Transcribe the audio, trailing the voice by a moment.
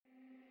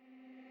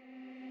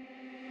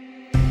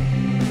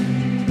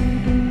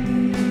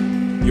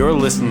You're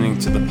listening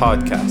to the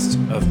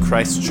podcast of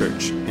Christ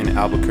Church in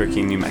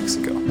Albuquerque, New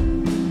Mexico.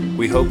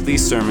 We hope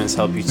these sermons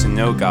help you to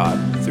know God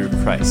through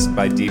Christ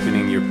by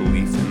deepening your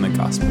belief in the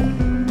gospel.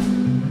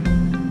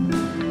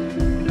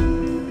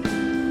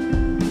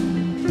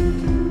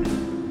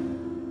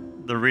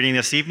 The reading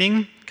this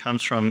evening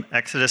comes from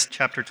Exodus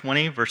chapter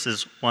 20,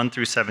 verses 1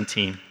 through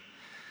 17.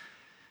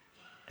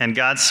 And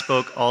God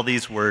spoke all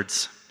these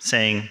words,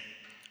 saying,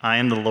 I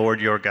am the Lord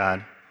your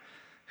God,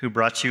 who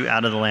brought you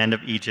out of the land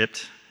of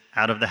Egypt,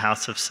 out of the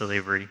house of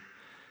slavery.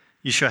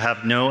 You shall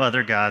have no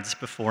other gods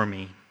before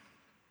me.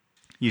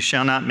 You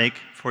shall not make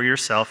for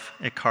yourself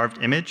a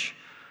carved image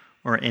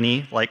or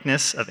any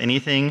likeness of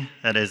anything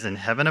that is in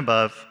heaven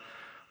above,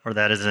 or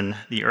that is in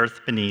the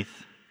earth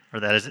beneath, or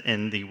that is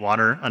in the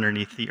water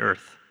underneath the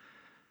earth.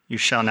 You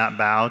shall not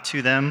bow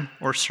to them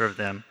or serve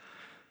them,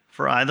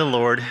 for I, the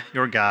Lord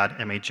your God,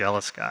 am a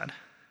jealous God,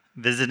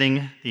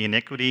 visiting the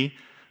iniquity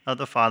of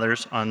the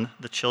fathers on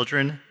the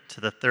children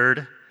to the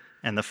third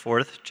and the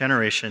fourth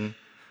generation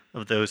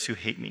of those who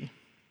hate me,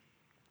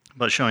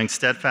 but showing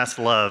steadfast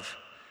love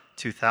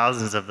to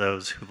thousands of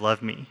those who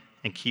love me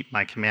and keep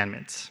my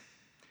commandments.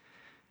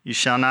 You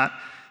shall not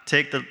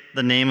take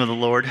the name of the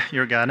Lord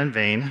your God in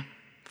vain,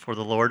 for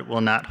the Lord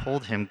will not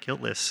hold him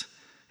guiltless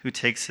who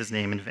takes his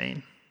name in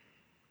vain.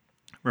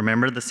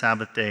 Remember the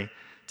Sabbath day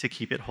to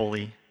keep it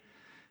holy.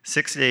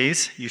 6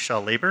 days you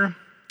shall labor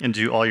and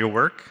do all your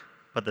work,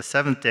 but the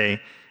seventh day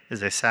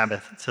is a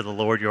Sabbath to the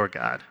Lord your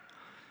God.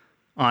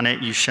 On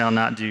it you shall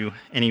not do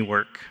any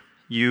work,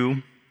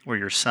 you or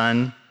your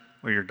son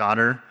or your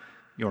daughter,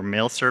 your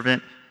male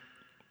servant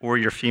or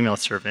your female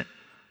servant,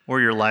 or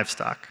your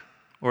livestock,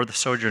 or the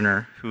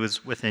sojourner who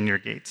is within your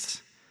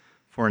gates.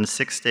 For in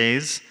 6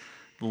 days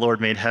the Lord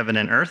made heaven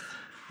and earth,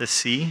 the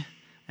sea,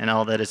 and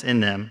all that is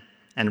in them,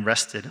 and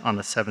rested on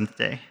the seventh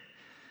day.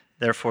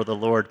 Therefore the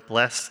Lord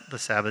blessed the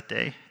Sabbath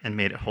day and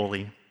made it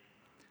holy.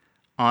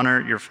 Honor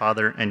your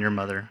father and your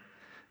mother,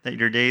 that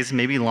your days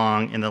may be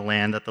long in the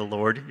land that the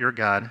Lord your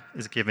God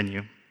is giving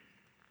you.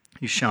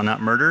 You shall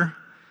not murder,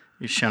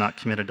 you shall not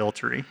commit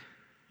adultery,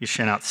 you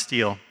shall not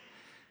steal,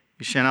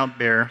 you shall not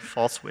bear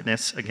false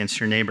witness against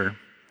your neighbor,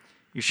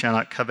 you shall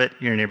not covet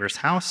your neighbor's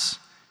house,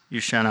 you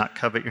shall not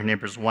covet your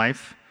neighbor's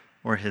wife,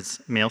 or his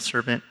male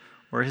servant,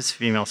 or his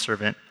female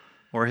servant,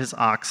 or his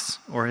ox,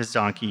 or his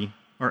donkey,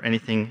 or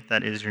anything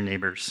that is your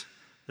neighbor's.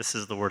 This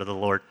is the word of the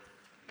Lord.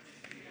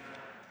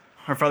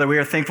 Our Father, we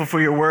are thankful for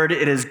your word.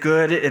 It is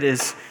good. It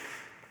is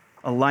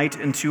a light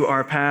into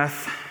our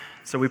path.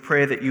 So we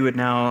pray that you would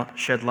now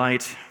shed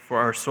light for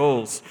our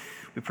souls.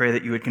 We pray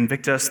that you would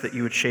convict us, that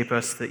you would shape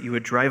us, that you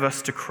would drive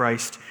us to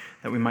Christ,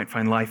 that we might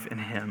find life in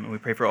him. And we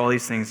pray for all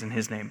these things in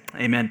his name.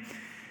 Amen.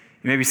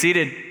 You may be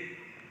seated.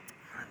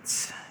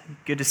 It's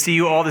good to see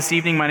you all this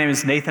evening. My name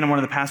is Nathan. I'm one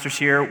of the pastors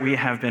here. We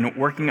have been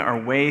working our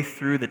way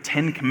through the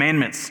 10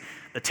 Commandments,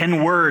 the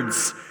 10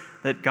 words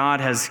that God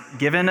has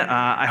given.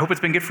 I hope it's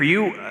been good for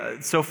you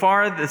so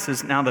far. This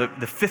is now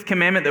the fifth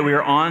commandment that we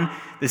are on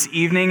this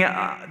evening.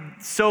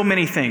 So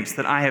many things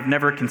that I have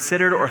never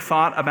considered or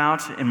thought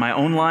about in my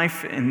own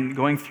life in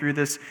going through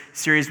this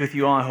series with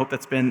you all. I hope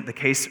that's been the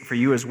case for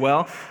you as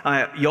well.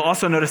 You'll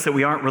also notice that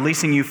we aren't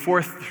releasing you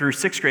 4th through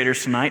 6th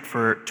graders tonight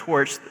for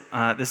Torch.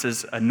 This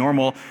is a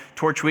normal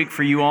Torch week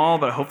for you all,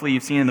 but hopefully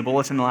you've seen in the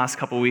bulletin the last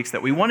couple of weeks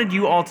that we wanted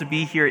you all to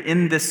be here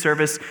in this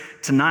service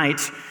tonight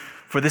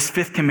for this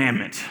fifth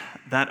commandment,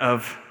 that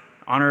of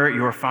honor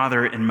your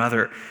father and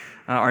mother.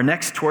 Our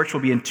next Torch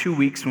will be in 2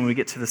 weeks when we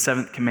get to the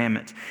 7th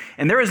commandment.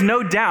 And there is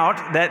no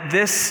doubt that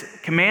this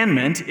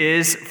commandment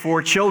is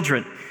for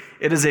children.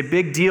 It is a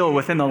big deal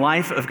within the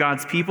life of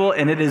God's people,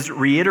 and it is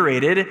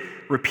reiterated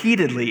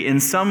repeatedly in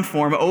some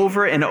form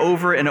over and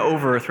over and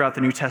over throughout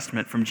the New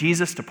Testament, from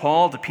Jesus to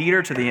Paul to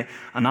Peter to the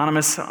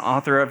anonymous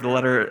author of the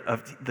letter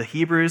of the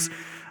Hebrews.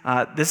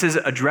 This is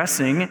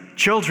addressing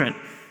children.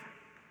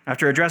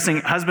 After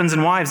addressing husbands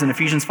and wives in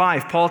Ephesians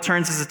 5, Paul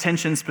turns his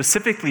attention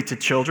specifically to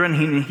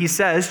children. He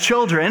says,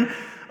 children,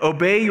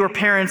 obey your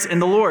parents in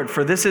the Lord,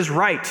 for this is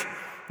right.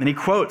 And he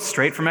quotes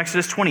straight from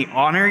Exodus 20,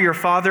 honor your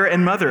father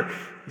and mother.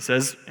 He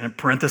says, in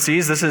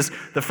parentheses, this is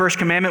the first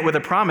commandment with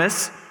a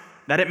promise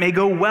that it may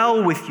go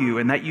well with you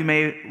and that you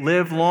may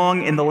live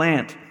long in the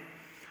land.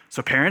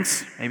 So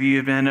parents, maybe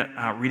you've been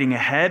reading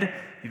ahead.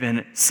 You've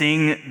been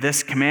seeing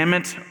this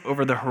commandment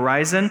over the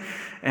horizon,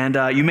 and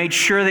you made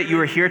sure that you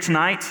were here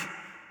tonight.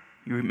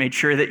 You made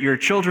sure that your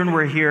children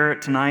were here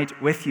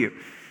tonight with you.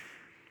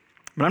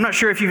 But I'm not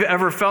sure if you've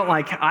ever felt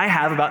like I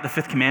have about the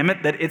fifth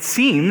commandment, that it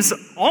seems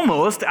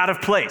almost out of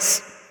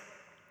place.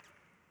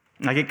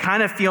 Like it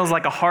kind of feels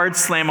like a hard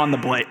slam on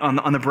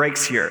the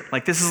brakes here.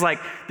 Like this is like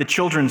the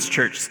children's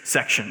church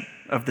section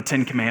of the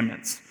 10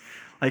 Commandments.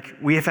 Like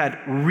we have had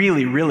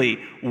really, really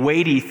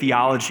weighty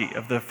theology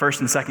of the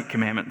first and second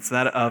commandments,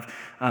 that of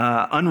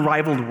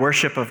unrivaled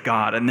worship of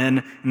God, and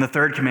then in the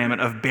third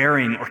commandment of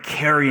bearing or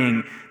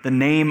carrying the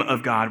name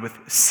of God with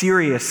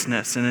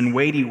seriousness and in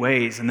weighty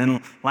ways. And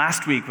then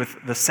last week with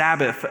the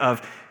Sabbath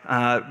of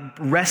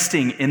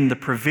resting in the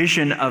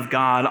provision of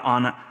God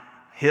on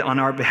on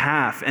our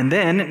behalf. And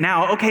then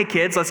now, okay,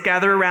 kids, let's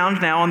gather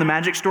around now on the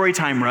magic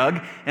storytime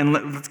rug and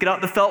let's get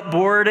out the felt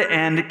board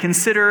and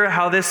consider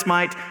how this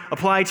might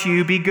apply to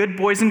you. Be good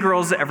boys and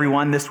girls,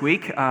 everyone, this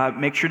week.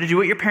 Make sure to do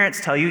what your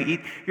parents tell you.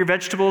 Eat your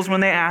vegetables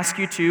when they ask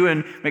you to,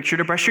 and make sure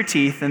to brush your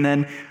teeth. And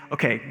then,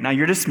 okay, now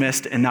you're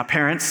dismissed. And now,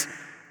 parents,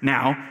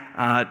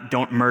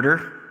 don't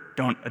murder,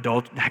 don't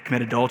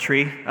commit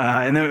adultery.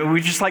 And then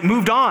we just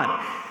moved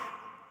on.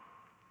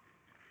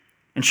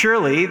 And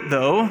surely,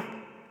 though,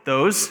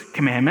 those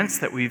commandments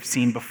that we've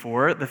seen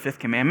before, the fifth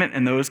commandment,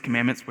 and those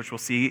commandments which we'll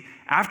see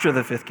after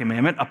the fifth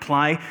commandment,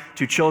 apply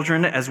to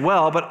children as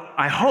well. But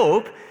I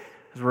hope,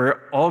 as we're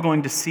all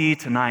going to see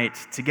tonight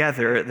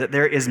together, that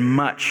there is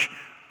much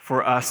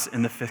for us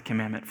in the fifth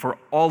commandment, for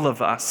all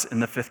of us in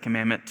the fifth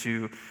commandment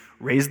to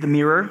raise the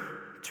mirror,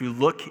 to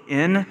look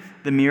in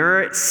the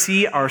mirror,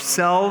 see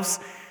ourselves,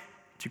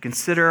 to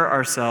consider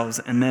ourselves,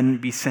 and then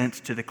be sent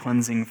to the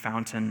cleansing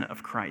fountain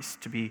of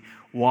Christ, to be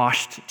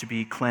washed, to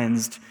be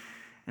cleansed,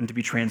 and to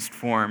be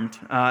transformed.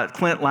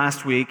 Clint,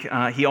 last week,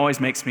 he always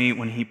makes me,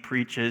 when he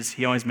preaches,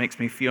 he always makes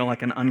me feel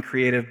like an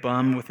uncreative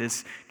bum with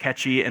his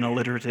catchy and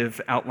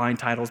alliterative outline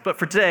titles. But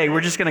for today,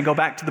 we're just going to go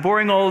back to the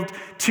boring old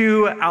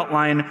 2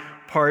 outline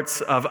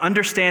parts of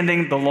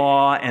understanding the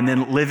law and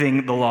then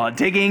living the law,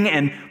 digging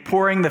and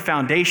pouring the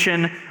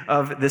foundation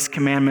of this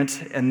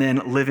commandment and then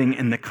living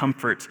in the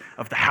comfort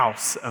of the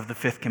house of the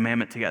fifth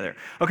commandment together.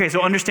 Okay,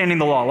 so understanding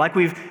the law, like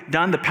we've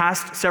done the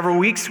past several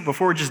weeks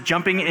before just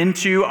jumping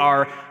into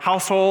our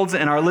households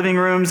and our living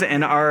rooms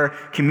and our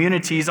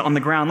communities on the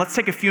ground, let's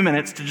take a few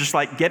minutes to just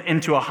get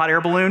into a hot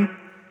air balloon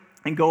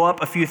and go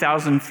up a few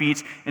thousand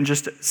feet and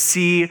just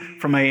see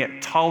from a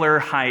taller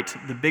height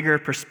the bigger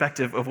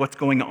perspective of what's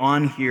going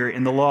on here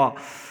in the law.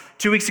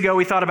 2 weeks ago,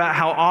 we thought about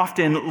how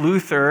often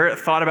Luther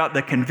thought about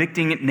the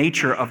convicting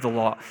nature of the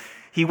law.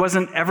 He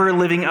wasn't ever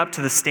living up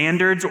to the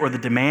standards or the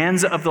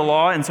demands of the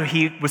law, and so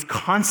he was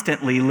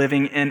constantly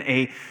living in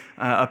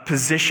a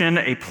position,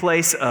 a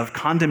place of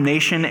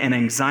condemnation and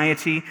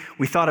anxiety.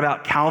 We thought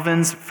about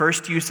Calvin's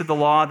first use of the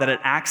law, that it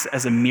acts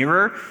as a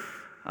mirror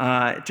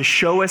to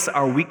show us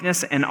our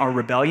weakness and our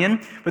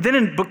rebellion. But then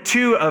in book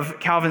 2 of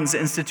Calvin's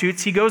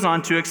Institutes, he goes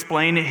on to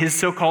explain his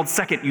so-called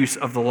second use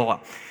of the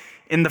law.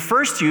 In the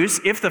first use,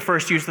 if the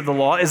first use of the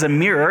law is a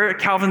mirror,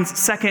 Calvin's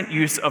second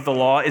use of the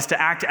law is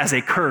to act as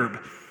a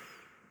curb.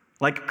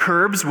 Like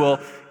curbs will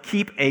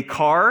keep a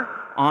car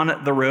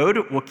on the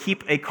road, will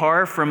keep a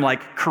car from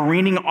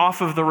careening off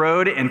of the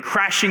road and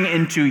crashing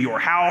into your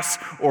house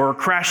or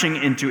crashing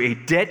into a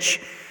ditch.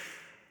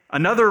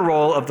 Another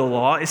role of the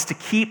law is to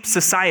keep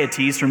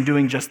societies from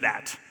doing just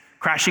that,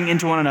 crashing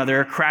into one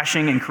another,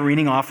 crashing and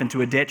careening off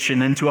into a ditch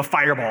and into a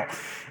fireball.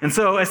 And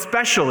so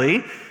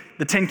especially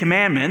the Ten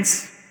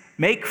Commandments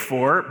make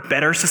for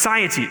better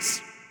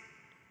societies.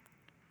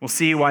 We'll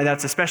see why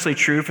that's especially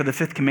true for the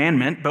fifth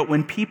commandment, but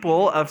when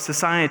people of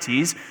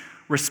societies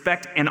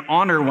respect and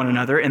honor one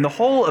another in the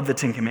whole of the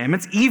Ten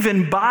Commandments,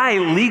 even by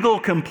legal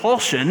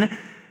compulsion,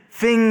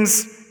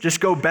 things just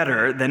go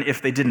better than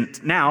if they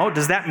didn't. Now,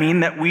 does that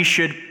mean that we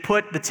should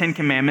put the Ten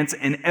Commandments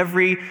in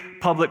every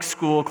public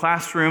school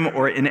classroom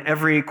or in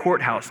every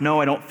courthouse?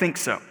 No, I don't think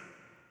so.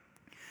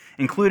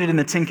 Included in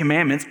the Ten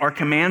Commandments are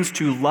commands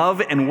to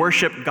love and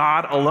worship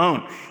God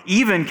alone.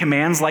 Even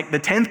commands like the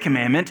 10th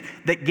commandment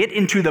that get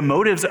into the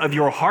motives of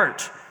your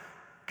heart.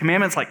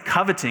 Commandments like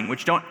coveting,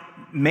 which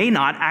may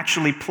not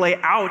actually play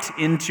out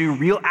into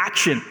real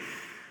action.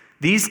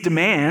 These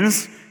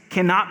demands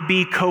cannot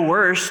be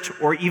coerced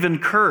or even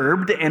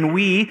curbed, and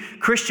we,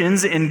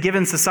 Christians in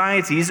given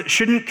societies,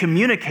 shouldn't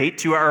communicate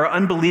to our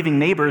unbelieving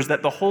neighbors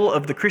that the whole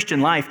of the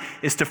Christian life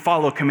is to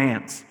follow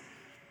commands.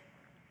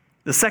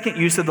 The second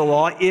use of the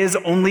law is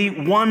only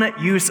one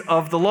use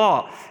of the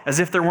law, as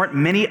if there weren't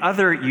many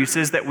other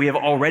uses that we have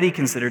already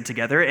considered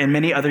together and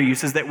many other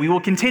uses that we will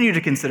continue to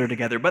consider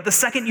together. But the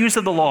second use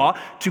of the law,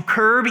 to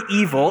curb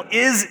evil,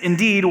 is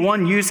indeed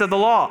one use of the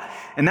law.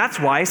 And that's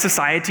why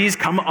societies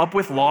come up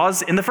with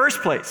laws in the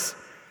first place.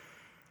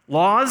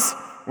 Laws,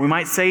 we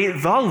might say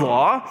the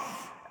law,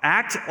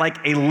 act like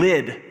a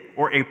lid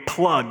or a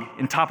plug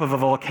in top of a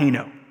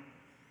volcano.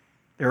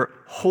 They're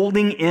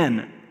holding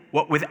in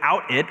what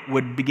without it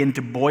would begin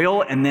to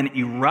boil and then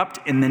erupt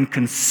and then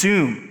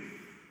consume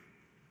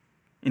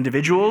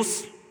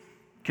individuals,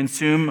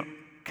 consume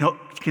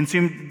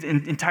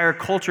entire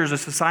cultures or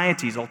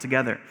societies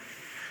altogether.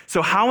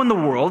 So how in the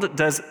world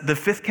does the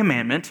fifth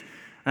commandment,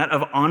 that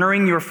of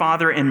honoring your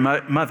father and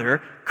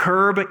mother,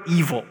 curb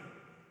evil,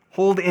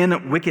 hold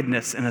in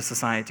wickedness in a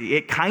society?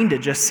 It kind of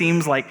just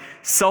seems like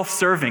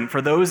self-serving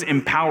for those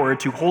in power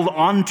to hold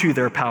on to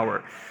their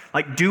power.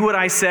 Like, do what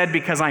I said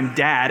because I'm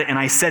dad and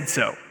I said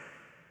so.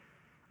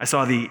 I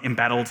saw the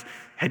embattled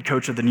head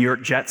coach of the New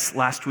York Jets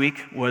last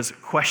week was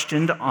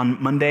questioned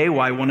on Monday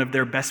why one of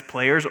their best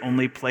players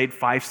only played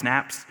 5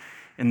 snaps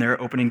in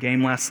their opening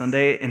game last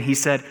Sunday, and he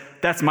said,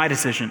 "That's my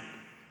decision."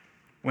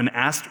 When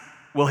asked,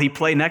 will he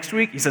play next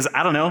week? He says,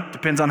 "I don't know,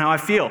 depends on how I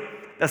feel."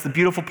 That's the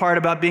beautiful part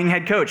about being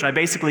head coach. I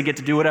basically get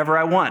to do whatever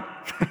I want.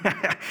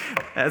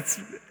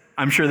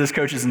 I'm sure this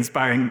coach is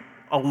inspiring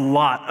a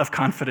lot of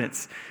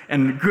confidence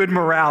and good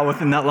morale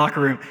within that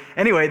locker room.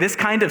 Anyway, this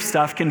kind of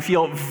stuff can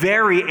feel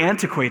very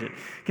antiquated,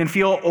 can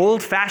feel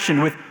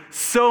old-fashioned with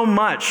so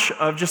much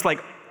of just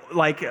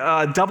like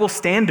double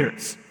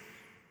standards.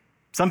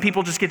 Some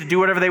people just get to do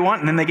whatever they want,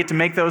 and then they get to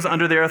make those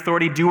under their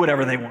authority do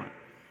whatever they want.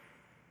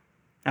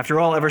 After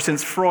all, ever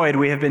since Freud,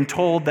 we have been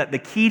told that the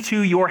key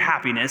to your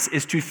happiness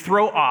is to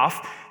throw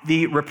off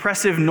the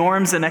repressive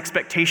norms and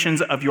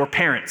expectations of your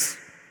parents.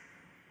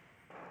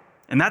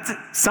 And that's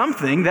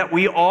something that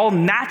we all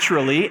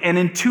naturally and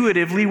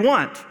intuitively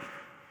want.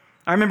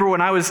 I remember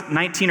when I was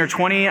 19 or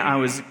 20, I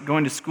was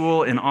going to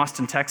school in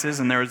Austin, Texas,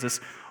 and there was this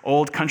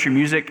old country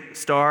music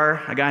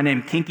star, a guy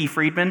named Kinky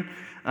Friedman,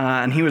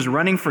 and he was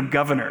running for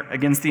governor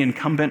against the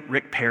incumbent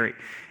Rick Perry.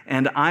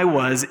 And I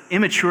was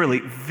immaturely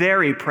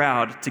very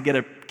proud to get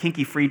a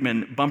Kinky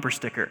Friedman bumper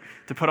sticker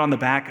to put on the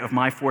back of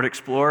my Ford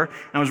Explorer.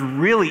 And I was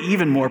really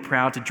even more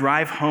proud to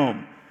drive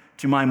home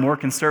to my more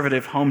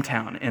conservative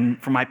hometown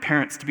and for my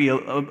parents to be a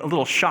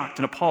little shocked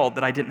and appalled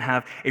that I didn't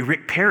have a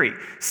Rick Perry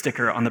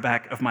sticker on the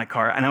back of my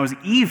car. And I was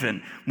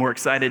even more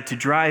excited to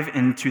drive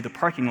into the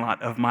parking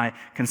lot of my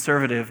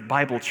conservative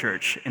Bible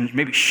church and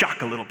maybe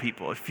shock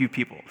a few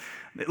people.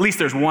 At least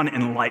there's one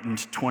enlightened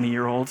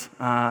 20-year-old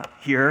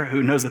here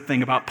who knows a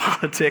thing about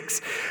politics,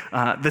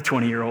 the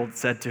 20-year-old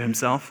said to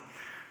himself.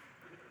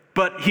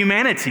 But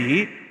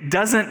humanity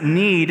doesn't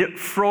need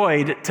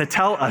Freud to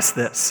tell us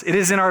this. It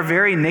is in our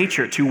very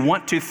nature to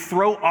want to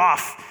throw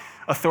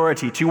off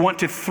authority, to want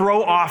to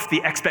throw off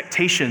the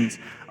expectations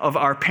of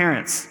our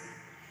parents,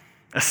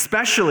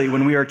 especially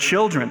when we are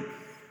children.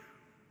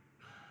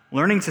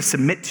 Learning to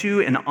submit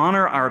to and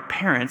honor our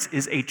parents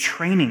is a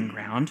training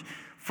ground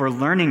for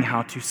learning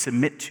how to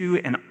submit to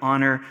and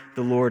honor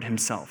the Lord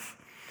himself.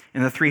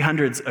 In the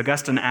 300s,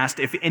 Augustine asked,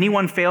 if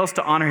anyone fails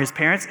to honor his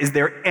parents, is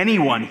there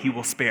anyone he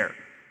will spare?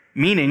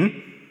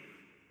 Meaning,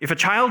 if a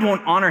child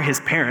won't honor his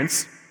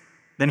parents,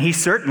 then he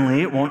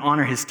certainly won't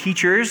honor his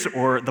teachers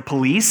or the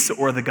police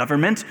or the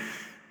government,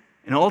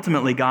 and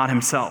ultimately God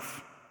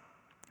himself.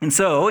 And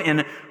so,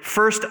 in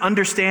first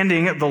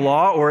understanding the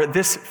law, or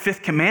this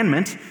fifth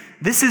commandment,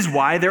 this is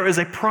why there is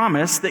a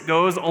promise that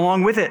goes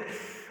along with it.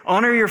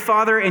 Honor your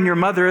father and your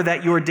mother,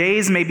 that your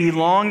days may be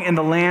long in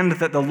the land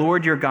that the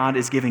Lord your God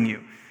is giving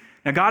you.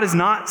 Now, God is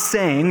not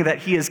saying that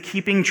he is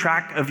keeping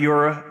track of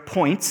your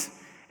points,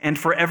 and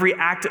for every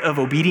act of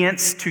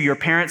obedience to your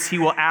parents, he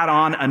will add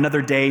on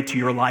another day to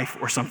your life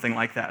or something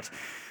like that.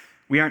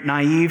 We aren't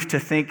naive to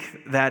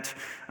think that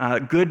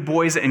good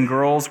boys and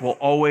girls will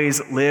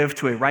always live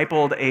to a ripe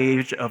old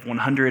age of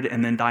 100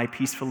 and then die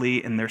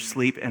peacefully in their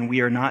sleep, and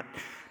we are not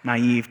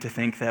naive to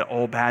think that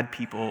all bad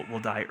people will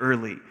die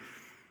early.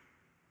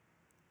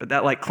 But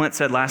that, like Clint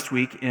said last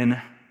week, in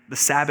the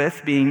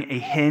Sabbath being a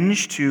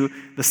hinge to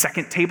the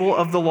second table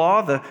of the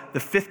law, the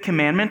fifth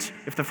commandment.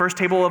 If the first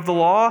table of the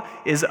law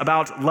is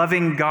about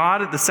loving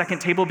God, the second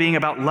table being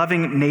about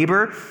loving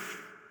neighbor.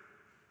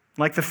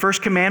 Like the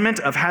first commandment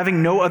of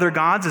having no other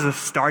gods is a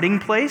starting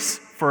place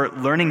for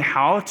learning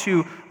how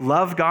to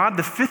love God,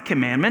 the fifth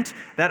commandment,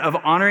 that of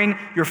honoring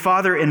your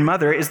father and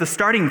mother, is the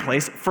starting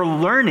place for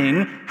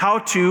learning how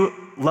to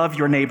love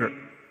your neighbor.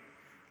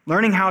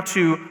 Learning how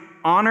to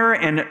honor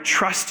and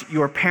trust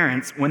your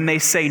parents when they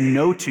say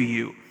no to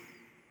you.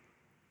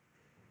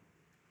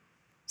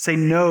 Say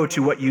no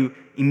to what you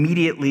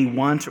immediately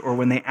want, or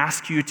when they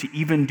ask you to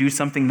even do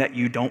something that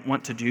you don't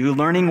want to do.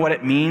 Learning what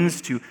it means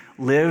to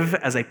live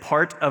as a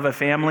part of a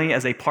family,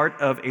 as a part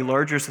of a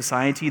larger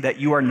society, that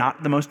you are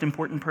not the most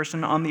important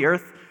person on the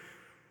earth.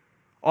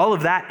 All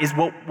of that is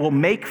what will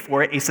make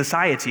for a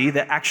society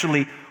that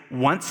actually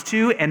wants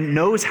to and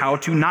knows how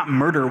to not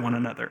murder one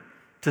another,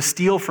 to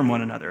steal from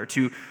one another,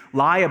 to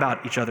lie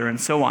about each other, and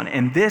so on.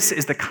 And this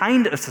is the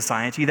kind of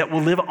society that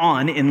will live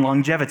on in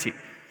longevity.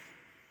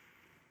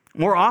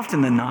 More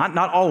often than not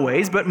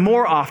always, but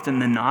more often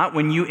than not,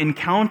 when you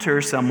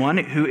encounter someone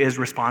who is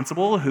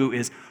responsible, who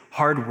is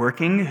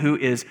hardworking, who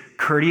is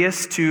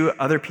courteous to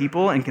other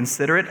people and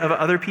considerate of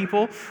other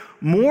people,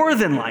 more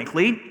than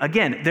likely,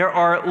 again, there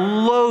are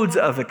loads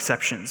of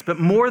exceptions, but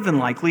more than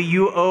likely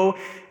you owe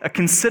a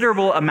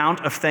considerable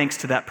amount of thanks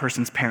to that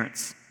person's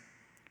parents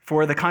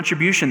for the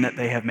contribution that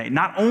they have made,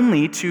 not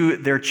only to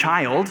their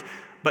child,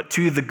 but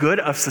to the good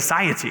of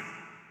society.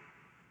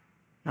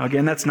 Now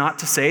again, that's not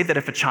to say that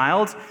if a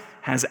child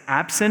has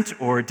absent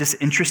or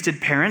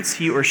disinterested parents,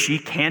 he or she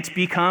can't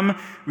become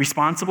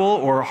responsible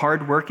or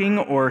hardworking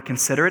or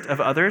considerate of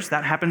others.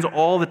 That happens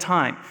all the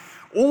time.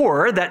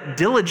 Or that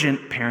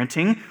diligent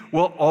parenting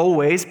will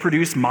always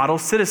produce model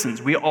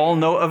citizens. We all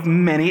know of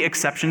many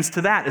exceptions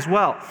to that as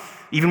well,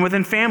 even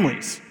within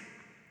families,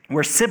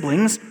 where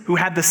siblings who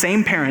had the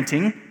same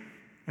parenting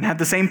and had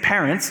the same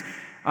parents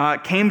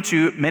came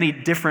to many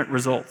different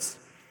results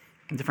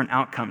and different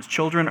outcomes.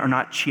 Children are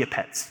not chia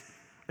pets.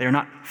 They are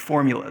not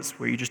formulas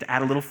where you just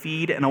add a little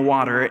feed and a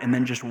water and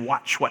then just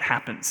watch what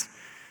happens.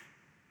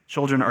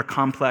 Children are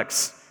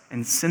complex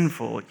and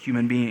sinful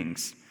human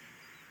beings.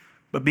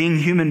 But being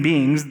human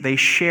beings, they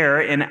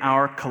share in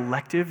our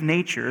collective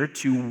nature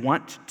to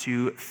want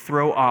to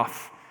throw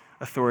off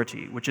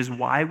authority, which is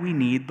why we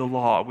need the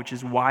law, which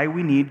is why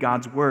we need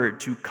God's word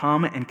to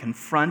come and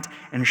confront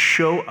and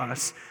show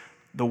us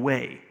the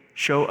way,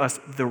 show us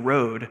the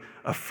road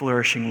of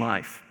flourishing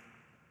life.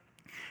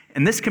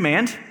 And this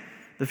command,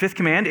 the fifth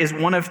command, is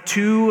one of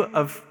 2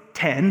 of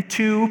 10,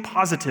 2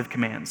 positive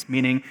commands,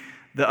 meaning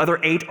the other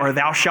 8 are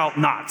thou shalt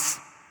nots.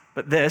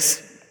 But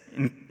this,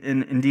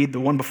 indeed the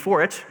one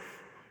before it,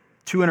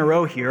 2 in a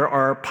row here,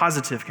 are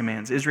positive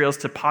commands. Israel is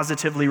to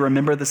positively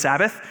remember the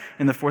Sabbath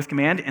in the 4th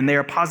command, and they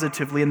are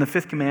positively in the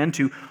 5th command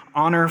to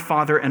honor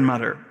father and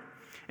mother.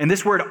 And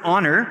this word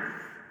honor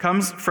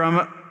comes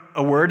from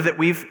a word that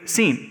we've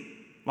seen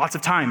lots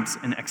of times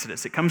in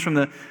Exodus. It comes from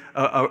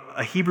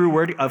a Hebrew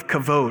word of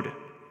kavod,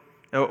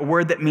 a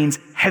word that means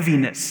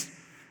heaviness.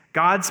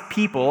 God's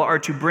people are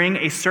to bring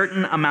a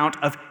certain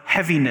amount of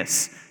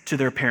heaviness to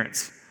their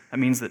parents.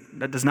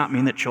 That does not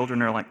mean that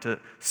children are like to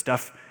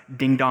stuff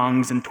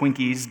ding-dongs and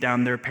Twinkies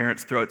down their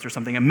parents' throats or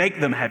something and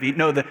make them heavy.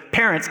 No, the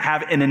parents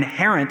have an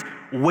inherent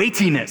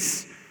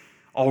weightiness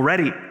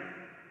already.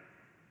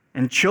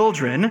 And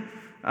children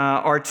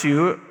are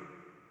to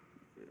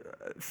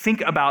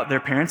think about their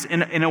parents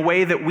in a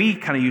way that we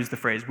kind of use the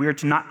phrase. We are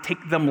to not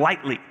take them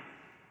lightly.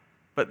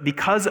 But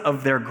because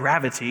of their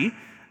gravity,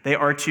 they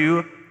are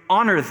to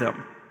honor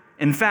them.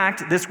 In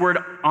fact, this word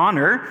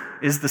honor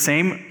is the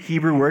same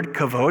Hebrew word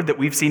kavod that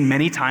we've seen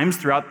many times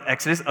throughout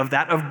Exodus, of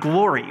that of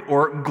glory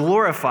or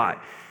glorify.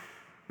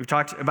 We've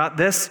talked about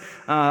this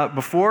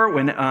before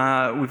when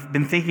we've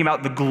been thinking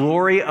about the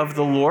glory of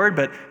the Lord,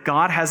 but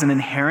God has an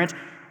inherent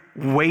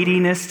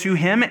weightiness to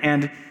him,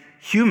 and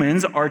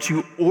humans are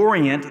to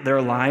orient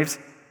their lives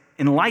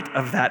in light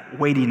of that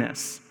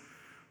weightiness.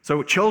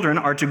 So children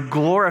are to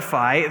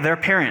glorify their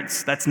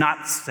parents. That's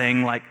not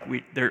saying like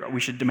we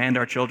should demand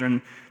our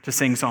children to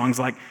sing songs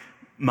like,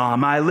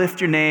 Mom, I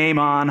lift your name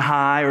on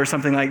high, or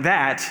something like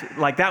that.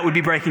 Like that would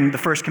be breaking the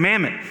first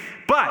commandment.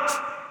 But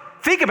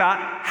think about,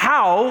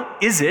 how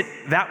is it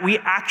that we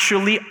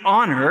actually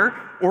honor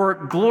or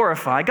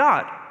glorify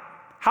God?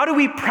 How do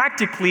we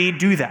practically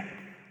do that?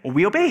 Well,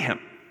 we obey him.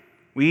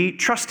 We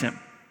trust him.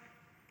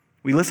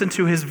 We listen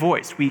to his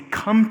voice. We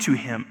come to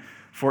him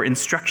for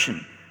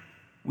instruction.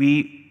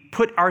 We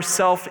put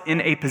ourselves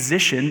in a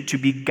position to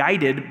be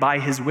guided by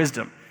his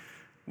wisdom.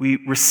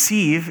 We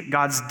receive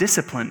God's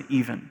discipline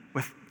even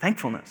with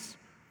thankfulness.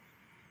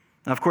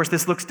 Now, of course,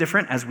 this looks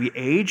different as we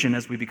age and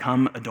as we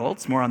become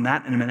adults. More on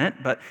that in a minute.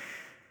 But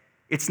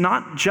it's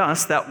not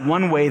just that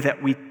one way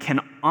that we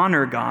can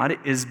honor God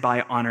is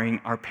by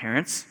honoring our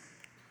parents,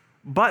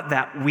 but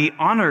that we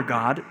honor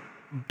God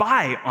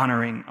by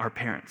honoring our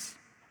parents.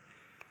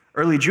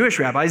 Early Jewish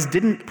rabbis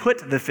didn't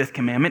put the 5th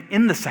commandment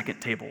in the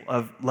second table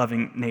of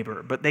loving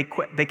neighbor, but they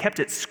kept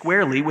it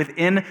squarely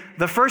within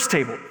the first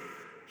table.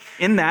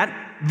 In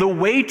that, the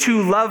way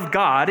to love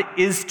God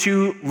is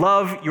to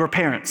love your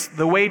parents.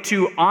 The way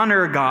to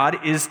honor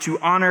God is to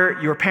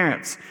honor your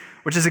parents,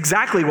 which is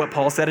exactly what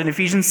Paul said in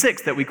Ephesians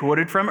 6 that we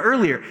quoted from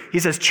earlier. He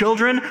says,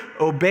 "Children,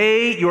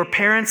 obey your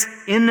parents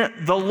in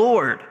the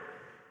Lord,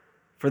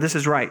 for this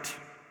is right."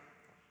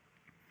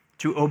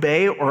 To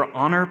obey or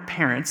honor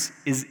parents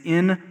is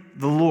in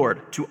the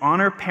Lord. To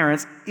honor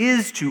parents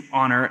is to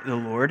honor the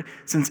Lord,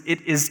 since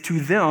it is to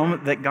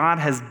them that God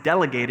has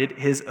delegated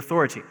his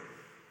authority.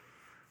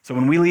 So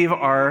when we leave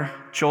our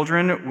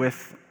children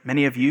with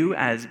many of you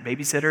as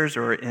babysitters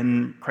or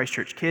in Christ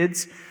Church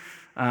Kids,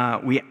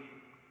 we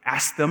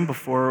ask them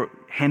before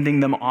handing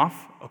them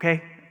off,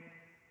 okay,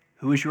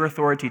 who is your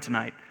authority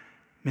tonight?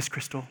 Miss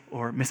Crystal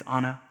or Miss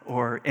Anna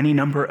or any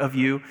number of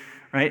you,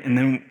 right? And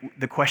then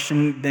the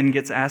question then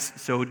gets asked,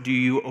 so do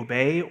you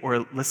obey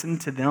or listen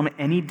to them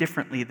any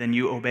differently than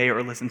you obey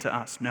or listen to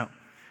us? No.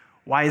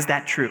 Why is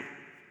that true?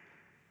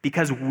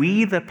 Because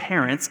we, the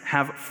parents,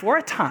 have for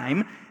a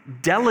time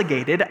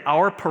delegated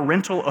our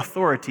parental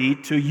authority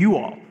to you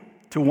all,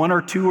 to one or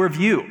two of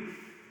you.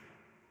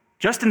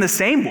 Just in the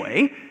same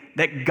way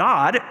that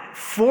God,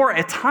 for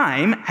a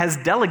time, has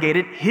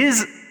delegated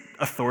his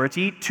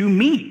authority to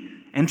me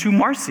and to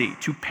Marcy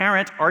to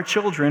parent our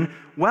children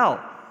well.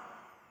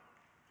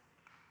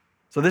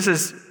 So this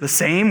is the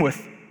same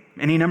with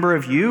any number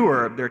of you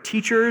or their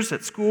teachers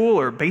at school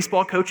or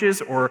baseball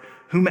coaches or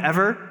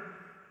whomever,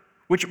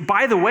 which,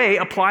 by the way,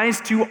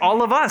 applies to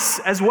all of us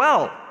as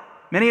well.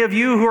 Many of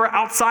you who are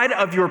outside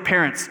of your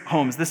parents'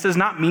 homes, this does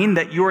not mean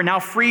that you are now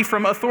free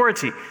from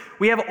authority.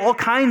 We have all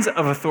kinds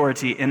of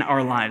authority in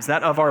our lives,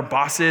 that of our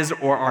bosses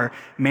or our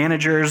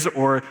managers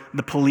or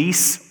the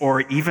police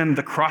or even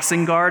the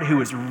crossing guard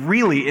who is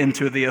really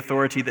into the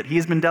authority that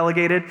he's been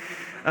delegated.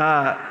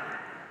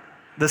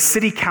 The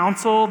city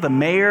council, the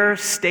mayor,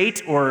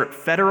 state or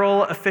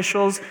federal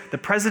officials, the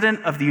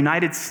president of the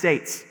United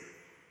States.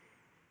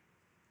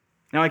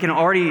 Now, I can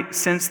already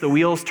sense the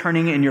wheels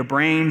turning in your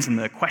brains and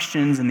the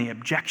questions and the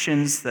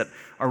objections that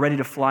are ready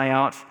to fly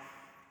out.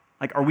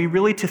 Like, are we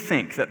really to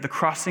think that the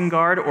crossing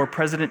guard or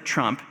President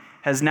Trump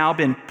has now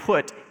been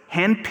put,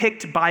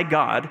 handpicked by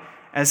God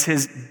as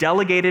his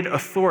delegated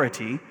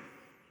authority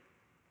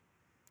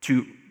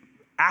to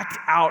act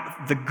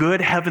out the good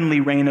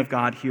heavenly reign of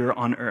God here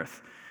on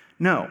earth?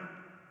 No.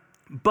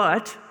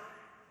 but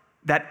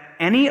that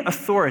any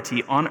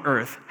authority on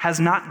earth has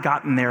not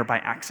gotten there by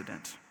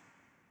accident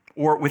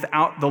or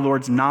without the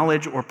Lord's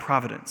knowledge or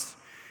providence.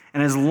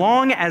 And as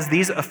long as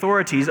these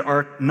authorities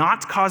are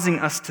not causing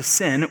us to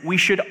sin, we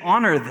should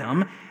honor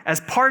them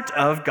as part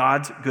of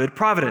God's good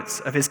providence,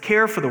 of his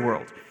care for the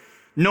world,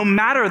 no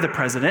matter the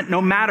president,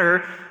 no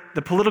matter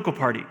the political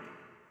party.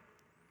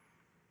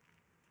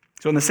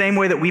 So in the same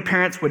way that we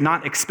parents would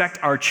not expect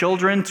our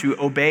children to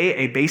obey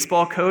a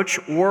baseball coach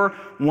or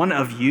one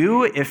of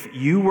you if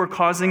you were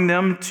causing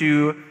them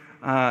to,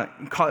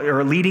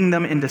 or leading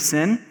them into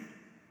sin.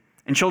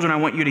 And children, I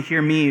want you to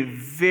hear me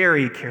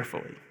very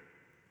carefully.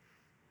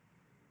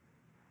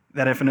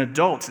 That if an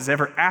adult is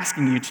ever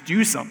asking you to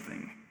do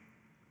something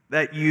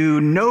that you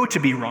know to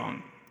be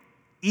wrong,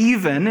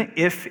 even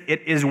if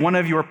it is one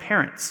of your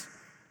parents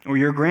or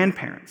your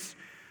grandparents,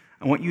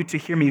 I want you to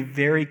hear me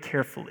very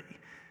carefully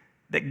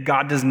that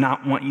God does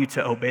not want you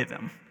to obey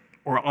them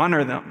or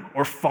honor them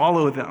or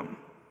follow them.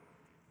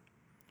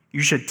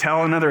 You should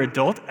tell another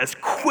adult as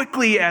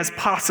quickly as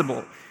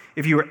possible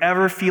if you are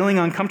ever feeling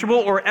uncomfortable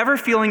or ever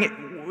feeling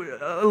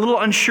a little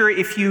unsure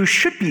if you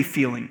should be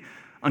feeling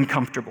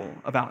uncomfortable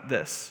about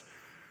this.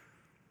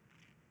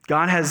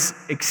 God has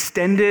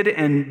extended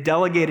and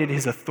delegated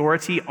his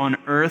authority on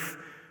earth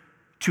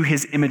to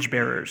his image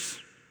bearers,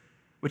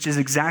 which is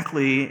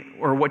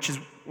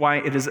why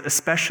it is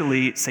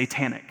especially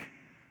satanic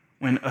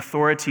when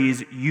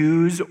authorities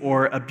use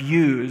or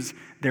abuse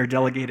their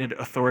delegated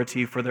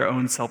authority for their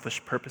own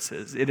selfish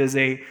purposes. It is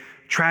a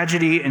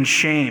tragedy and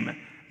shame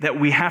that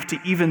we have to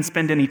even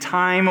spend any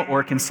time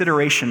or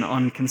consideration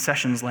on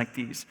concessions like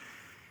these,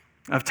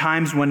 of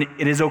times when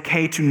it is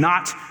okay to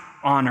not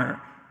honor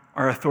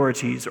our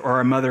authorities or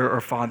our mother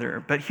or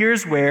father. But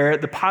here's where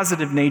the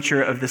positive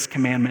nature of this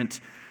commandment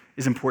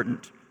is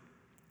important.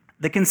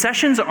 The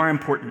concessions are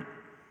important.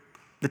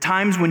 The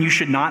times when you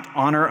should not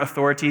honor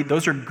authority,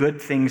 those are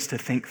good things to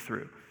think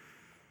through.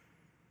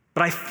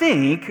 But I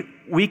think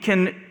we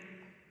can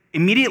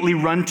immediately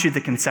run to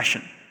the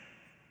concession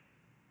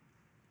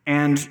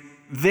and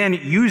then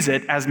use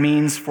it as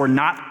means for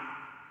not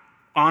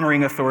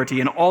honoring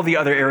authority in all the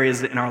other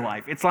areas in our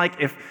life. It's like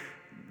if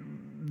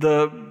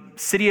the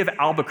city of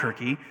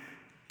Albuquerque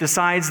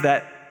decides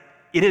that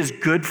it is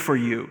good for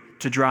you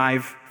to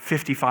drive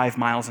 55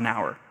 miles an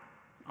hour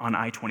on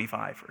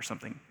I-25 or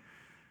something.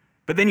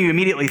 But then you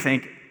immediately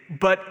think,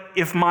 but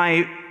if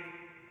my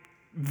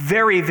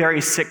very,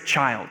 very sick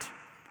child,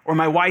 or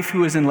my wife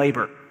who is in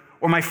labor,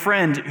 or my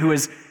friend who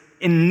is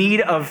in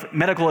need of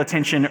medical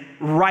attention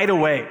right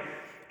away,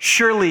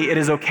 surely it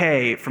is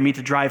okay for me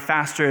to drive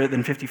faster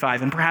than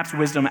 55, and perhaps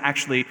wisdom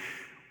actually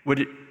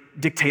would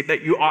dictate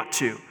that you ought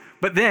to.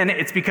 But then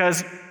it's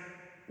because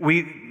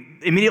we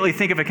immediately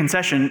think of a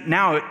concession.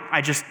 Now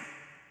I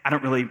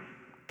don't really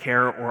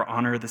care or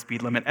honor the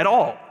speed limit at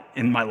all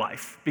in my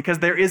life because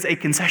there is a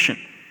concession.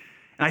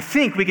 And I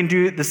think we can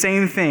do the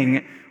same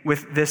thing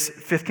with this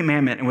fifth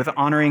commandment and with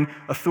honoring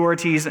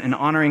authorities and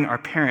honoring our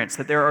parents,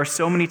 that there are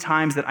so many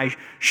times that I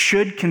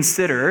should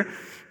consider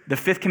the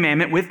fifth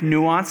commandment with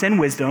nuance and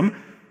wisdom,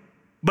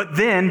 but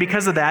then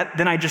because of that,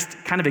 then I just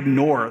kind of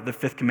ignore the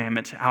fifth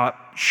commandment, how it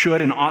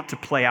should and ought to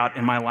play out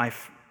in my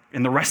life,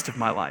 in the rest of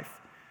my life.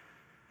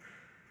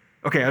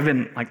 Okay, I've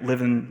been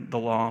living the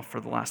law for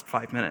the last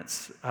 5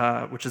 minutes,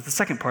 which is the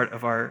second part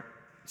of our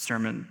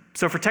sermon.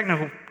 So for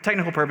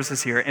technical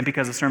purposes here, and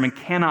because a sermon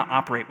cannot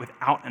operate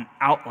without an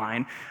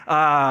outline,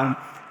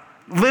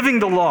 living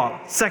the law.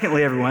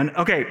 Secondly, everyone.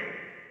 Okay,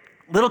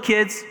 little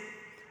kids,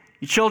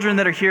 you children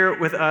that are here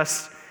with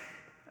us,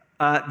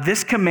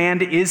 this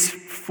command is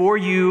for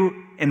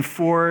you and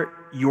for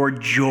your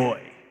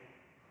joy.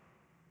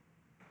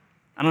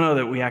 I don't know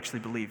that we actually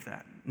believe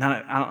that.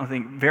 I don't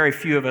think very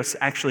few of us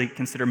actually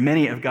consider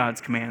many of God's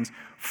commands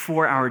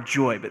for our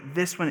joy, but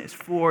this one is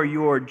for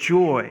your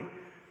joy.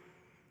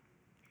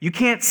 You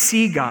can't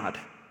see God,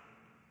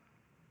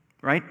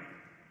 right?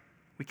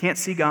 We can't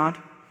see God.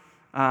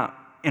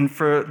 And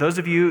for those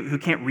of you who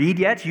can't read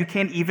yet, you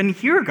can't even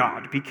hear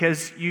God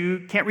because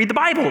you can't read the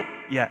Bible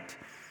yet.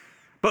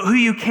 But who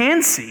you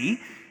can see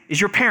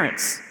is your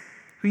parents.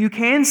 Who you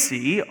can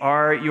see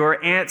are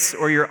your aunts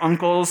or your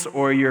uncles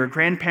or your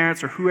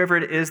grandparents or whoever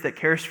it is that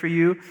cares for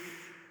you.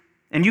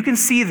 And you can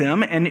see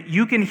them and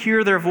you can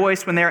hear their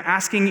voice when they're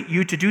asking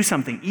you to do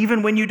something,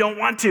 even when you don't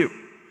want to,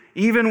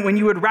 even when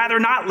you would rather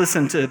not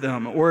listen to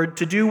them or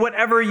to do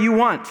whatever you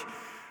want.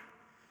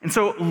 And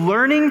so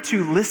learning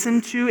to listen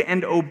to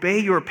and obey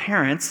your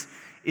parents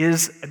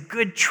is a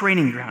good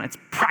training ground. It's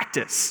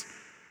practice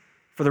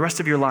for the rest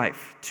of your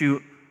life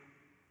to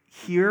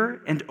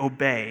hear and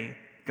obey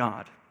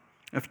God,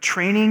 of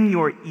training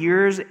your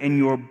ears and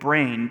your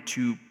brain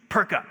to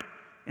perk up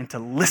and to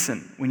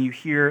listen when you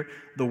hear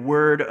the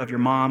word of your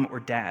mom or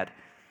dad.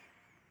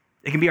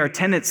 It can be our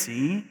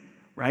tendency,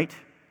 right,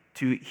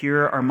 to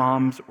hear our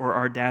mom's or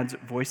our dad's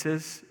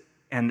voices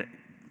and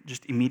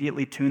just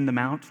immediately tune them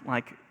out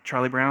like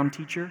Charlie Brown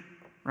teacher,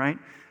 right?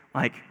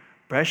 Like,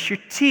 brush your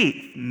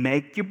teeth,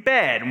 make your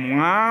bed,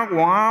 wah,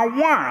 wah,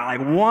 wah,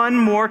 like one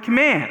more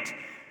command.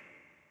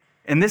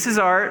 And this is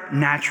our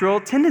natural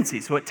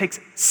tendency. So it takes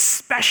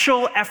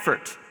special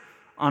effort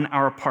on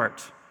our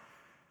part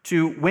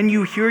to, when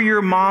you hear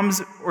your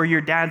mom's or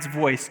your dad's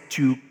voice,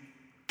 to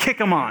kick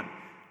them on.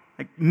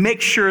 Like,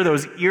 make sure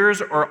those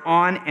ears are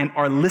on and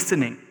are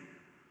listening.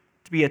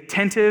 To be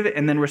attentive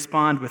and then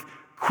respond with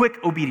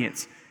quick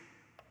obedience.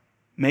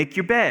 Make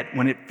your bed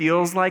when it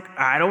feels like,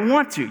 I don't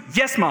want to.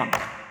 Yes, Mom.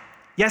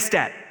 Yes,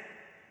 Dad.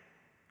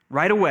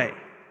 Right away.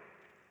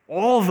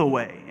 All the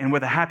way, and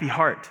with a happy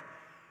heart.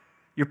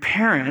 Your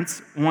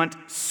parents want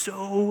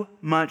so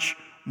much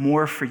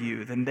more for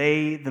you than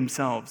they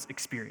themselves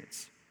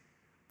experience.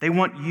 They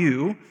want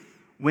you,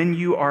 when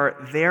you are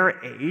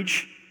their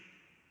age,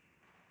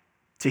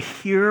 to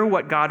hear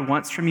what God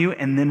wants from you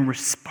and then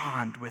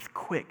respond with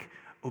quick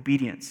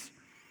obedience.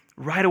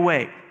 Right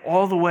away,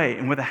 all the way,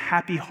 and with a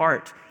happy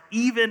heart,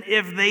 even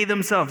if they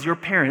themselves, your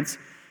parents,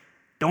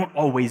 don't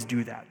always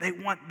do that. They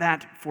want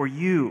that for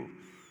you.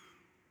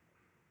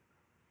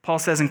 Paul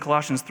says in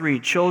Colossians 3,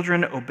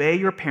 children, obey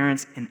your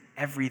parents in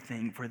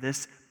everything, for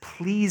this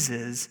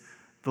pleases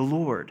the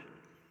Lord.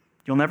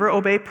 You'll never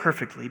obey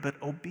perfectly, but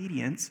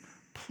obedience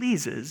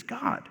pleases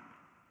God.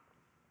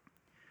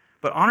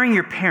 But honoring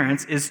your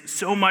parents is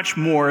so much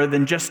more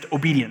than just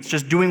obedience,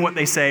 just doing what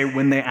they say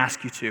when they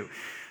ask you to.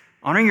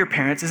 Honoring your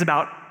parents is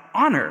about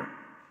honor.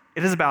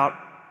 It is about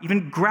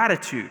even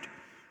gratitude.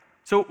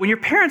 So when your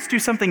parents do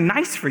something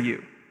nice for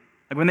you,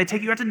 like when they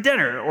take you out to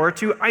dinner or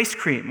to ice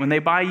cream, when they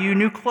buy you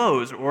new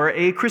clothes or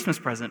a Christmas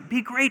present,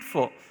 be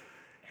grateful.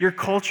 Your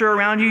culture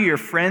around you, your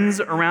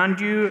friends around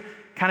you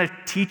kind of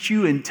teach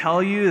you and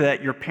tell you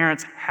that your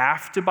parents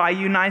have to buy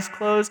you nice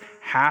clothes,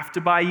 have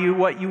to buy you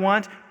what you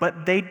want,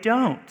 but they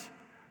don't.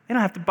 They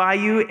don't have to buy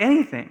you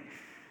anything.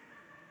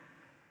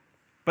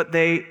 But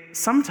they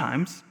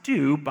sometimes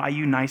do buy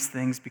you nice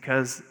things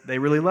because they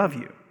really love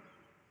you.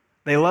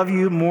 They love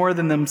you more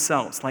than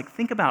themselves. Like,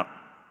 think about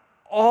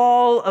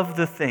all of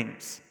the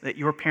things that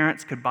your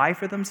parents could buy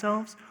for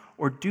themselves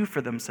or do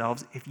for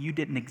themselves if you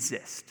didn't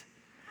exist.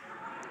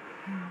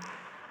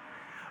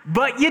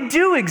 But you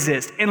do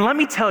exist. And let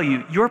me tell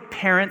you, your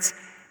parents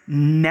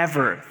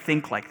never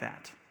think like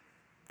that.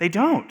 They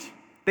don't.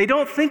 They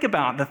don't think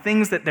about the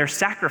things that they're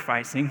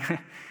sacrificing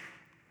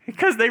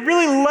because they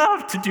really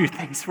love to do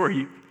things for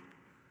you,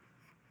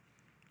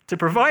 to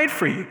provide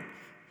for you.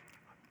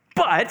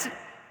 But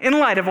in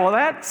light of all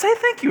that, say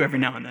thank you every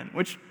now and then,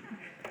 which,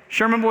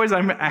 Sherman boys,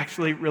 I'm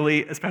actually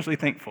really especially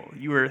thankful.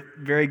 You are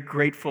very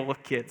grateful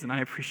kids, and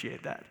I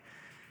appreciate that.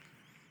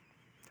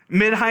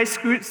 Mid-high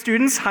school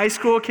students, high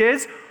school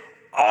kids,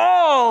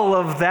 all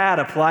of that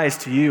applies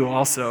to you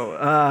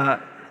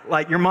also.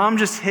 Like your mom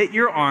just hit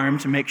your arm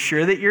to make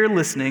sure that you're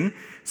listening,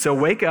 so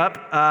wake up.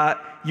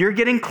 You're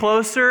getting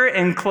closer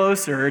and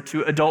closer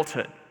to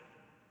adulthood.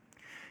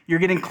 You're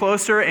getting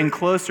closer and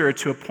closer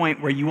to a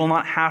point where you will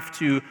not have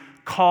to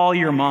call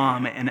your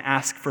mom and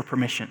ask for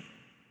permission.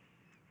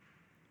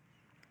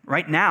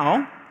 Right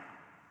now,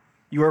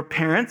 your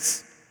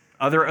parents,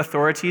 other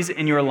authorities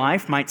in your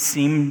life might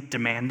seem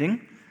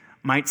demanding,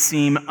 might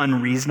seem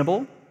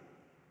unreasonable.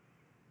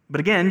 But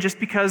again, just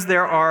because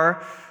there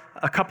are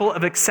a couple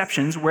of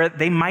exceptions where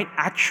they might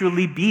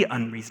actually be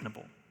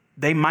unreasonable,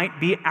 they might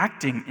be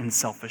acting in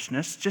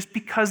selfishness, just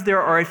because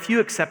there are a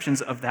few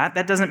exceptions of that,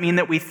 that doesn't mean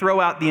that we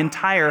throw out the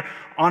entire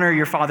honor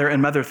your father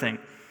and mother thing.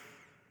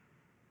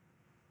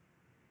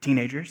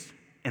 Teenagers,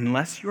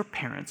 unless your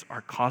parents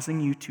are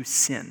causing you to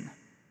sin,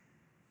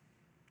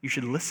 you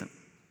should listen.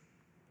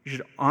 You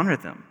should honor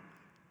them.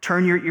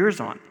 Turn your ears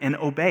on and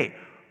obey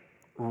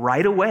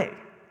right away,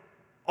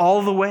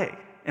 all the way,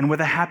 and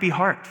with a happy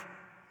heart.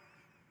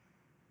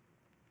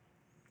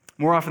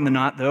 More often than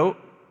not, though,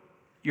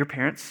 your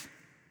parents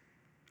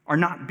are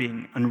not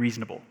being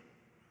unreasonable.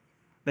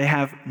 They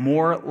have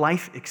more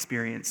life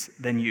experience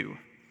than you.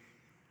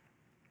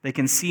 They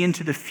can see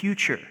into the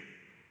future.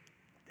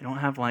 They don't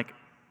have like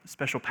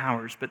special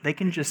powers, but they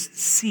can just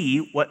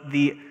see what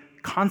the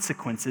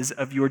consequences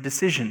of your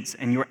decisions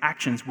and your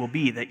actions will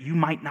be that you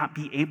might not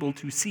be able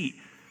to see.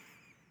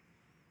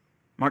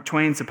 Mark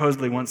Twain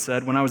supposedly once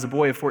said, "When I was a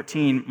boy of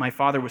 14, my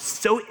father was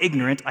so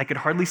ignorant I could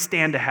hardly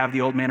stand to have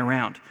the old man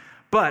around.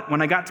 But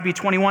when I got to be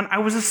 21, I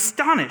was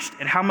astonished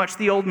at how much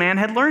the old man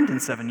had learned in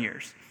 7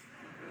 years."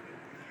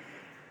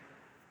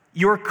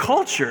 Your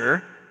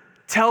culture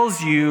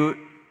tells you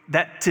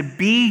that to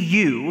be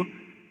you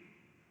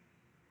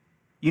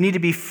need to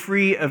be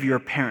free of your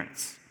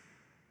parents.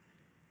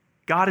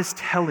 God is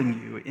telling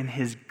you in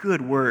his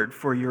good word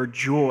for your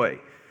joy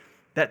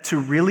that to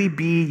really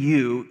be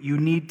you, you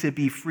need to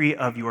be free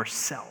of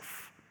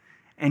yourself,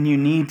 and you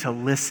need to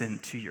listen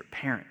to your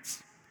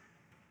parents.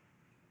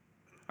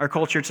 Our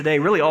culture today,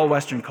 really all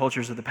Western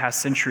cultures of the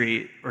past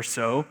century or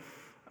so,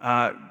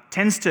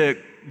 tends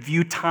to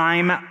view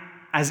time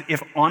as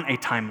if on a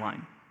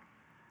timeline,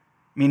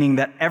 meaning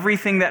that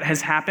everything that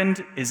has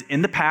happened is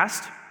in the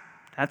past,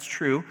 that's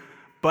true,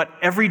 but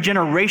every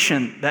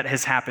generation that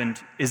has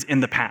happened is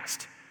in the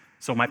past.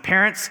 So my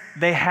parents,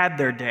 they had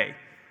their day.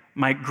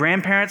 My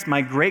grandparents,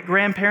 my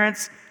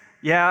great-grandparents,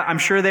 yeah, I'm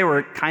sure they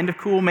were kind of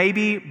cool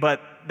maybe,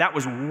 but that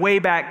was way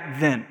back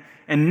then.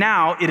 And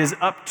now it is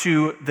up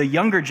to the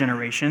younger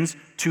generations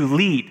to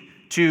lead,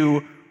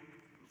 to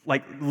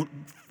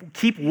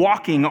keep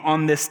walking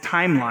on this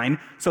timeline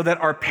so that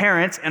our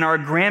parents and our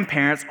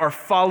grandparents are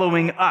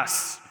following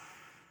us.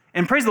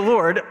 And praise the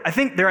Lord, I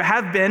think there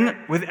have been,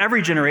 with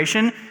every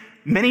generation,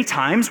 many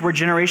times where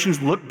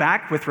generations look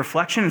back with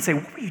reflection and say,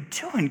 what were you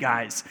doing,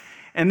 guys?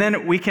 And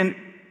then we can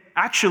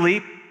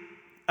actually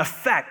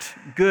affect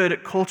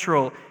good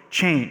cultural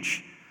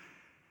change.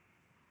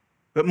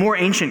 But more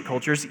ancient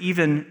cultures,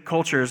 even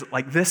cultures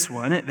like this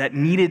one, that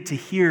needed to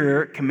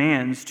hear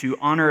commands to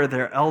honor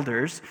their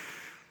elders,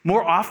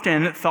 more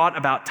often thought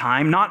about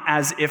time not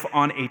as if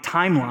on a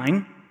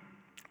timeline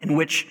in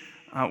which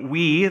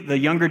we, the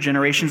younger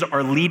generations,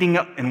 are leading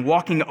up and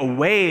walking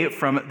away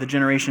from the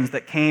generations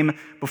that came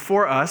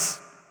before us,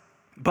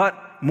 but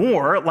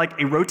more like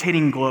a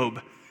rotating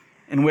globe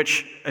in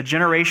which a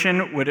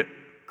generation would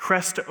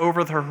crest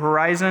over the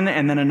horizon,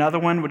 and then another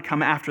one would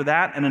come after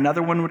that, and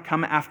another one would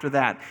come after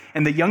that.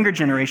 And the younger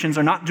generations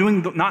are not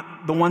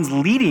the ones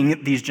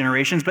leading these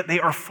generations, but they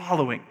are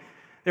following.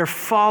 They're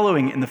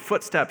following in the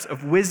footsteps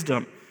of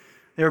wisdom.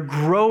 They're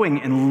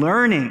growing and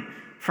learning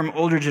from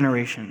older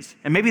generations.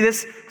 And maybe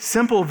this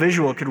simple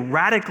visual could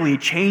radically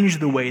change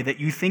the way that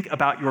you think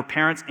about your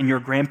parents and your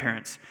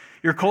grandparents.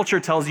 Your culture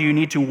tells you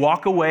need to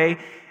walk away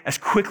as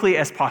quickly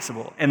as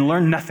possible and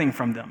learn nothing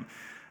from them.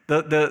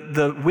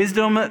 The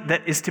wisdom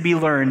that is to be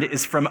learned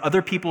is from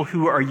other people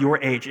who are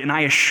your age, and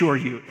I assure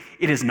you,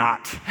 it is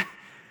not.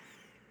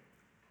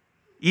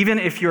 Even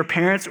if your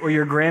parents or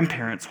your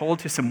grandparents hold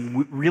to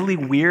some really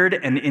weird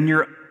and in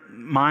your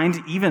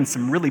mind, even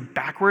some really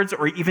backwards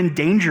or even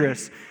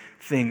dangerous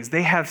things,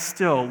 they have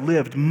still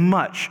lived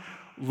much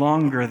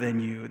longer than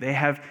you. They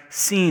have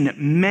seen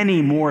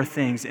many more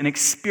things and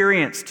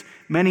experienced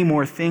many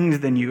more things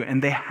than you,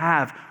 and they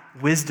have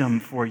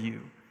wisdom for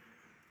you.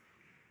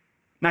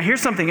 Now,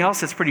 here's something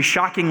else that's pretty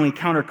shockingly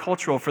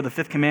countercultural for the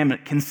fifth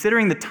commandment,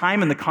 considering the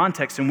time and the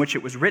context in which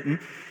it was written.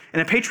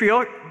 In a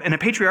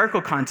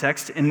patriarchal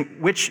context in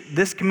which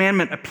this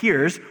commandment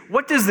appears,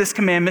 what does this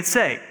commandment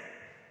say?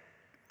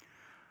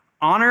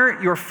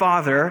 Honor your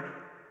father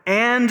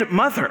and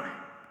mother.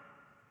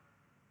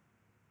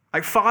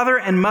 Like, father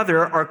and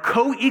mother are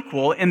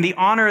co-equal in the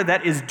honor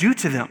that is due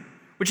to them,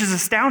 which is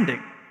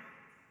astounding,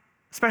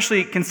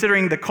 especially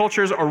considering the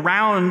cultures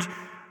around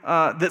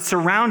that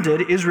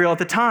surrounded Israel at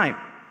the time.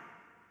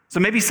 So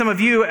maybe some of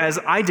you, as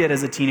I did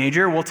as a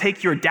teenager, will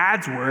take your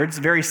dad's words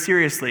very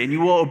seriously and you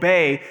will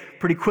obey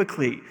pretty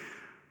quickly.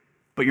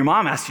 But your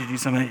mom asks you to do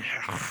something.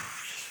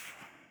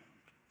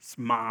 It's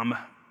mom,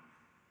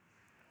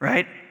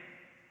 right?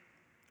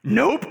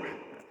 Nope.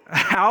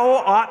 How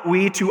ought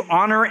we to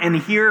honor and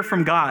hear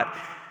from God?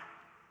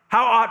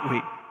 How ought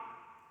we?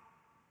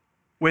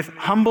 With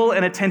humble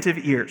and attentive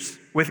ears,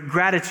 with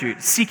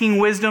gratitude, seeking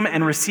wisdom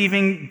and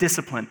receiving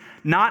discipline,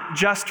 not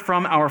just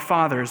from our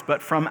fathers,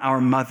 but from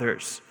our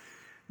mothers.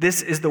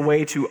 This is the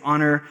way to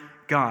honor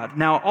God.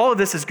 Now, all of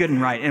this is good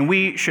and right, and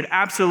we should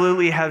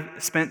absolutely have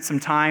spent some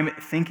time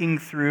thinking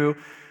through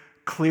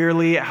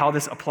clearly how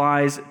this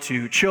applies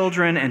to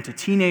children and to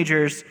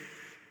teenagers.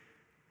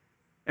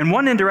 And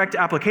one indirect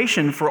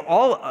application for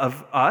all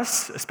of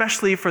us,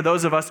 especially for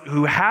those of us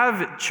who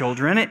have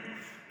children,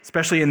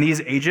 especially in these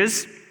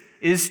ages,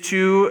 is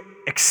to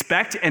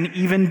expect and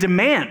even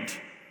demand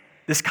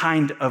this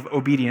kind of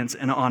obedience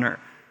and honor.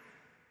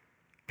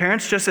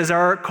 Parents, just as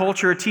our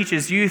culture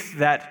teaches youth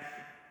that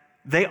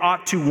they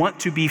ought to want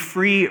to be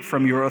free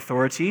from your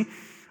authority,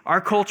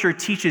 our culture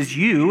teaches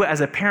you as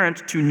a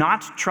parent to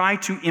not try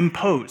to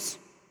impose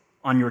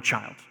on your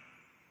child,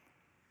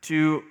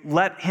 to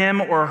let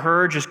him or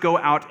her just go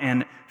out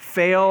and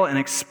fail and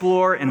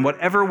explore in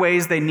whatever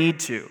ways they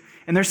need to.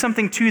 And there's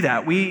something to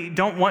that. We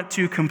don't want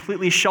to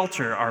completely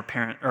shelter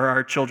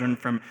our children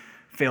from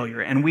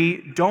failure, and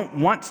we don't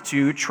want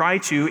to try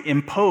to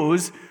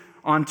impose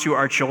onto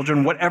our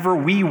children whatever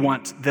we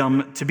want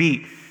them to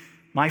be.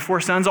 My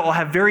 4 sons all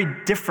have very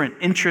different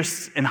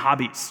interests and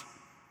hobbies.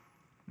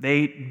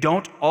 They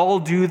don't all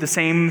do the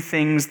same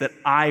things that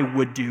I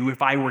would do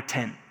if I were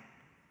 10.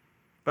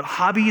 But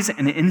hobbies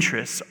and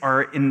interests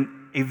are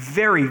in a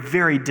very,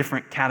 very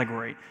different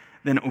category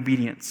than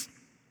obedience.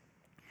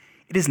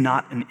 It is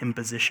not an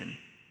imposition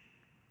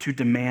to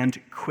demand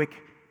quick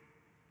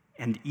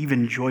and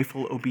even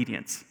joyful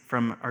obedience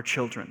from our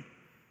children.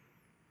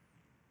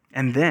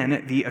 And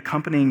then the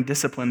accompanying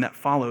discipline that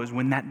follows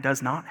when that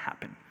does not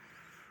happen.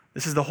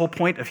 This is the whole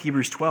point of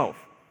Hebrews 12.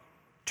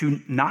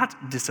 To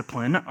not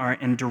discipline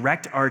and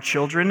direct our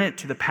children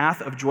to the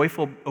path of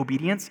joyful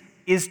obedience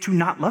is to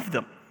not love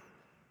them.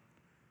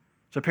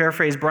 So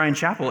paraphrase Brian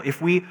Chappell,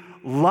 if we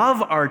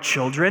love our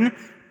children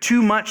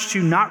too much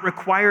to not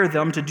require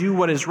them to do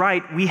what is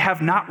right, we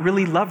have not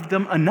really loved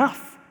them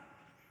enough.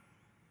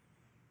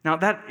 Now,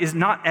 that is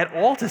not at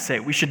all to say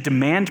we should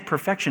demand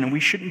perfection, and we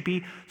shouldn't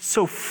be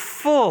so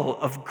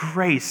full of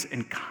grace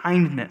and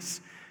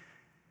kindness,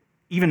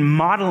 even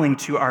modeling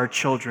to our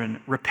children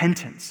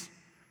repentance.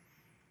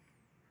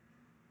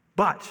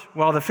 But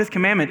while the fifth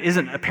commandment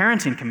isn't a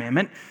parenting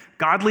commandment,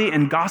 Godly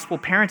and gospel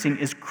parenting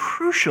is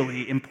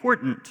crucially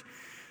important.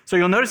 So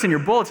you'll notice in your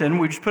bulletin,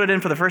 we just put it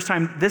in for the first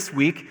time this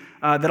week,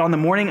 that on the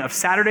morning of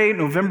Saturday,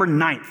 November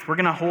 9th, we're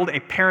going to hold a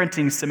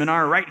parenting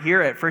seminar right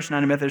here at First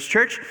United Methodist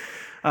Church.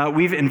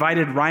 We've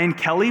invited Ryan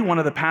Kelly, one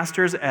of the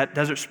pastors at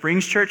Desert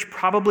Springs Church,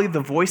 probably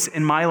the voice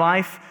in my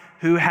life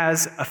who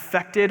has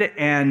affected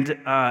and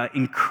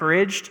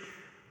encouraged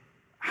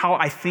how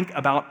I think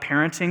about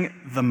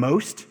parenting the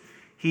most.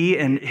 He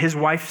and his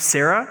wife,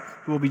 Sarah,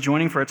 who will be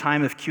joining for a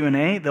time of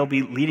Q&A, they'll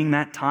be leading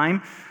that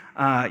time.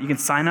 You can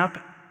sign up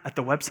at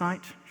the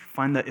website.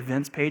 Find the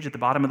events page at the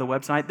bottom of the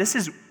website.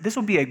 This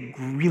will be a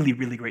really,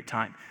 really great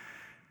time.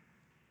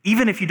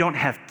 Even if you don't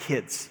have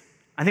kids,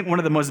 I think one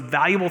of the most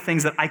valuable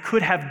things that I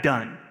could have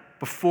done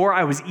before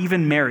I was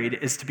even married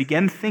is to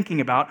begin thinking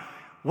about,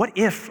 what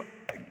if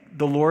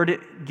the Lord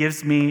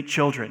gives me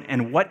children?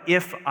 And what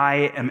if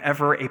I am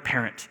ever a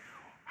parent?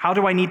 How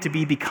do I need to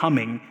be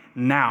becoming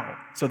now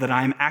so that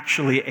I'm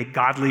actually a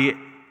godly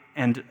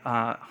and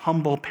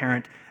humble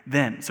parent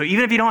then? So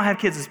even if you don't have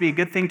kids, this would be a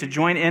good thing to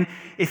join in.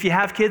 If you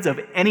have kids of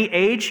any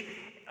age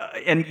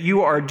and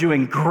you are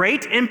doing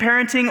great in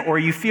parenting, or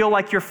you feel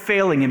like you're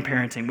failing in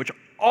parenting, which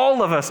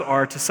all of us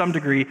are to some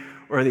degree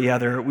or the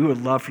other, we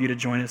would love for you to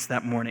join us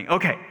that morning.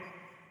 Okay.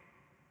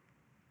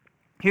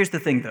 Here's the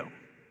thing, though.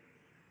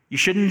 You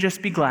shouldn't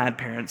just be glad,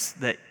 parents,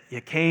 that you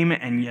came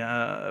and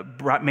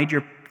you made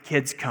your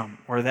kids come,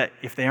 or that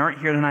if they aren't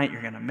here tonight,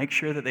 you're going to make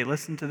sure that they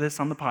listen to this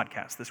on the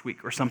podcast this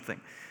week or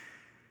something.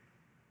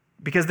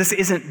 Because this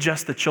isn't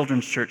just the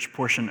children's church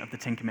portion of the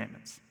Ten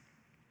Commandments.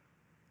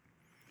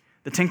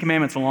 The Ten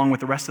Commandments, along with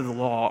the rest of the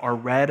law, are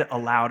read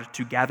aloud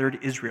to gathered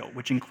Israel,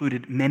 which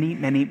included many,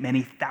 many,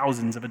 many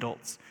thousands of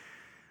adults.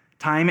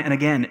 Time and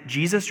again,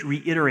 Jesus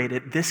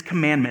reiterated this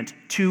commandment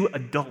to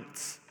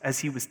adults as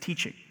he was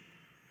teaching.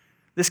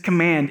 This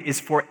command is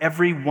for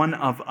every one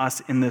of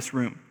us in this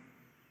room.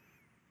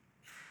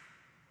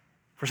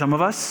 For some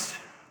of us,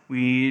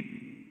 you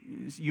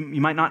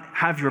might not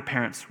have your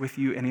parents with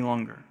you any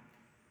longer.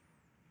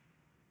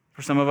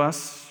 For some of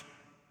us,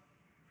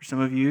 for some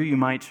of you, you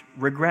might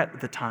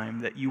regret the time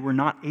that you were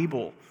not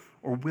able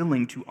or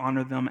willing to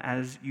honor them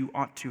as you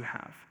ought to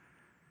have.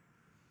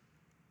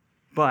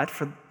 But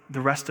for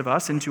the rest of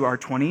us, into our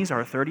 20s,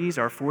 our 30s,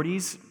 our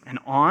 40s, and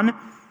on,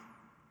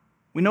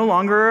 we no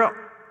longer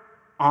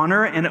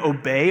honor and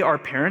obey our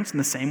parents in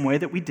the same way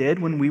that we did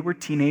when we were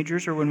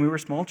teenagers or when we were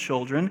small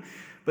children.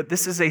 But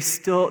this is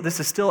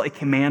still a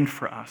command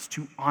for us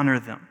to honor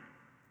them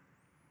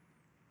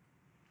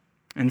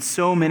in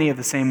so many of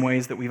the same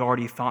ways that we've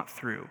already thought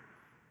through.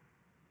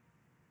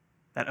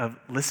 That of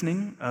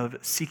listening, of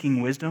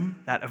seeking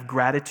wisdom, that of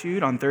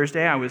gratitude. On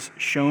Thursday, I was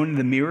shown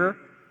the mirror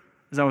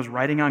as I was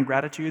writing on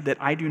gratitude that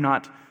I do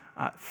not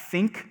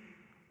think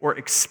or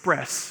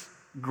express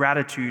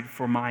gratitude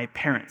for my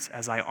parents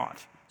as I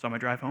ought. So on my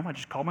drive home, I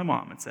just called my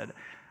mom and said,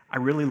 I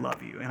really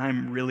love you, and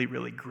I'm really,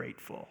 really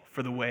grateful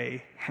for the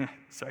way,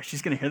 sorry,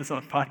 she's going to hear this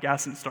on the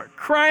podcast and start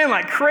crying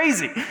like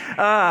crazy,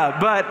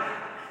 but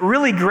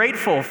really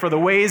grateful for the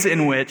ways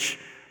in which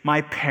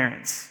my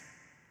parents,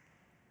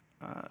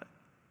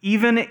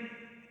 even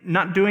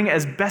not doing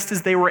as best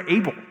as they were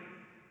able,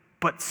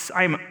 but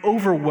I'm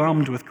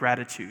overwhelmed with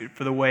gratitude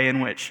for the way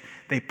in which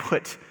they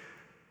put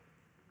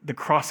the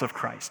cross of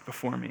Christ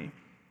before me.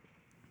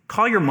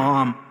 Call your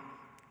mom,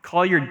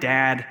 call your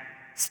dad,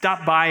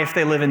 stop by if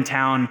they live in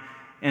town,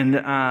 and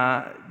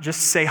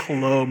just say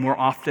hello more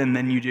often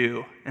than you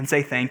do, and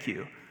say thank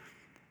you.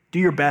 Do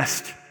your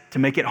best to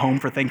make it home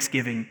for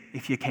Thanksgiving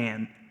if you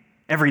can,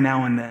 every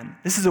now and then.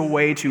 This is a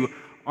way to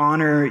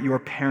honor your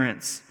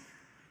parents.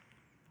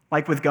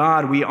 Like with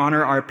God, we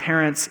honor our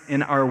parents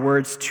in our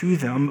words to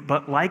them,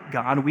 but like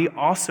God, we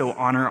also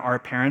honor our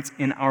parents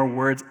in our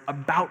words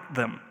about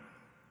them.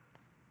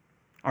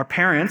 Our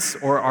parents,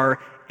 or our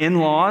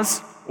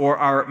in-laws, or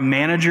our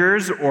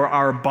managers, or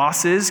our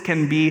bosses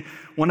can be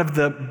one of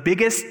the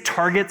biggest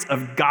targets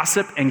of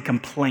gossip and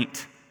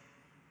complaint.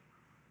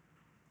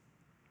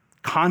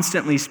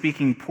 Constantly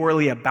speaking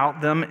poorly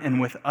about them and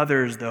with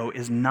others, though,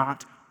 is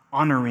not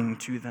honoring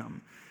to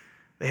them.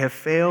 They have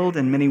failed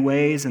in many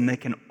ways, and they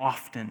can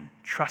often,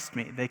 trust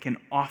me, they can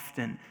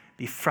often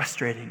be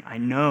frustrating, I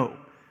know.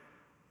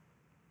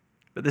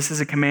 But this is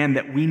a command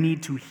that we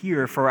need to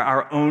hear for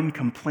our own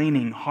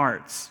complaining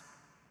hearts.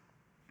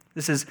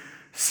 This is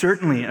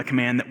certainly a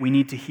command that we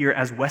need to hear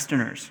as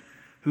Westerners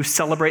who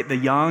celebrate the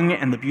young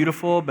and the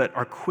beautiful, but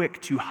are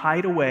quick to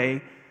hide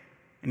away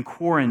and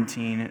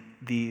quarantine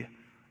the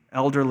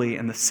elderly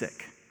and the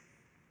sick.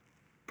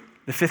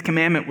 The fifth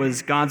commandment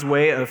was God's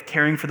way of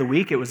caring for the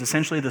weak. It was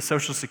essentially the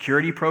Social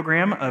Security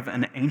program of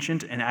an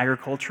ancient and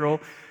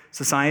agricultural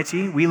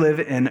society. We live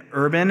in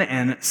urban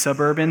and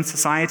suburban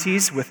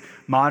societies with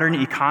modern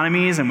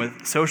economies and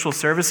with social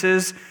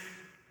services.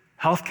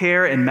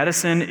 Healthcare and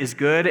medicine is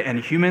good, and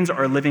humans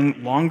are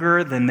living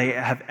longer than they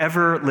have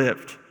ever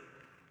lived.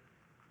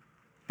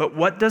 But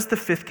what does the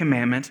fifth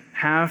commandment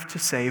have to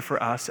say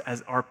for us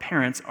as our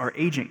parents are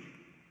aging?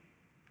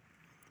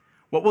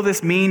 What will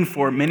this mean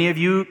for many of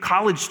you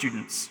college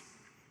students?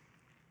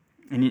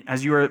 And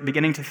as you are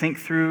beginning to think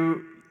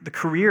through the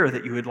career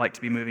that you would like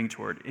to be moving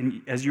toward,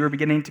 and as you are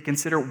beginning to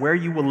consider where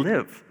you will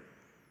live,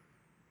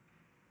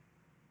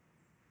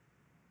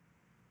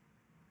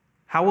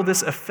 how will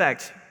this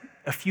affect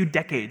a few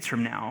decades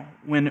from now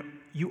when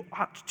you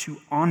ought to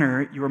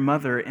honor your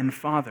mother and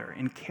father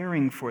in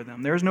caring for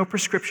them? There is no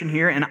prescription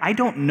here, and I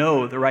don't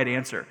know the right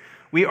answer.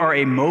 We are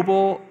a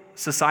mobile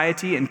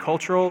society and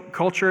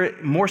culture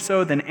more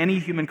so than any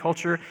human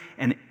culture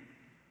and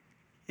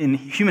in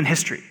human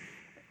history.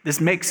 This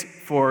makes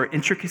for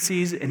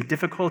intricacies and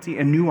difficulty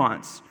and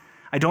nuance.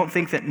 I don't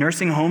think that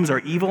nursing homes are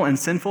evil and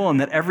sinful and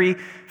that every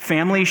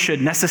family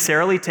should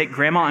necessarily take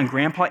grandma and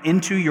grandpa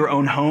into your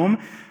own home.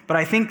 But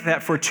I think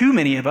that for too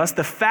many of us,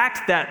 the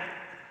fact that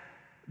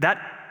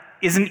that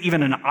isn't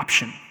even an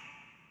option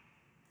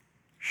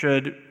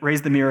should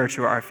raise the mirror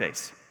to our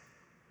face.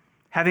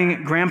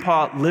 Having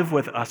grandpa live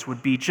with us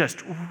would be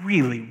just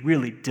really,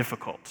 really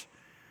difficult.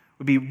 It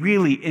would be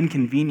really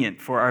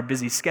inconvenient for our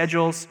busy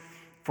schedules,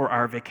 for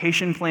our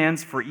vacation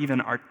plans, for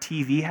even our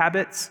TV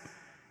habits.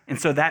 And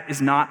so that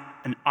is not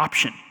an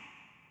option.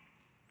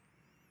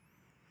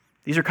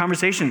 These are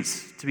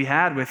conversations to be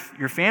had with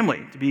your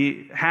family, to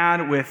be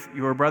had with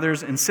your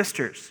brothers and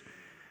sisters,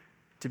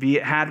 to be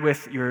had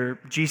with your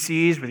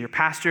GCs, with your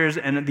pastors.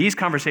 And these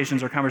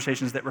conversations are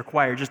conversations that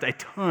require just a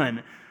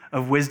ton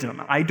of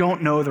wisdom. I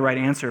don't know the right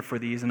answer for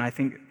these, and I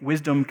think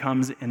wisdom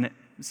comes in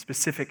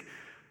specific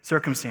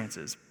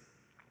circumstances.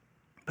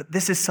 But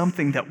this is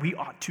something that we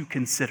ought to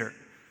consider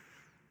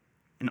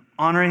in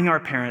honoring our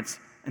parents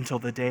until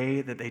the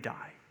day that they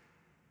die.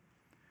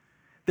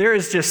 There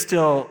is just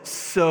still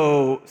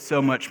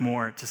so much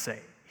more to say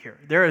here.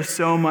 There is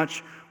so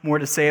much more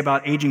to say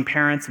about aging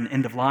parents and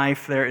end of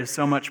life. There is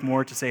so much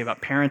more to say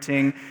about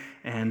parenting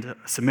and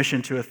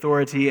submission to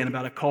authority, and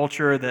about a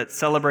culture that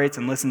celebrates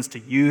and listens to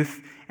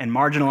youth and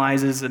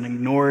marginalizes and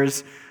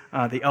ignores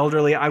the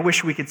elderly. I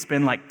wish we could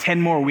spend like 10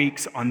 more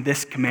weeks on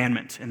this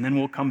commandment, and then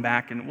we'll come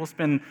back and we'll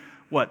spend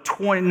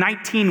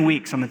 19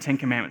 weeks on the 10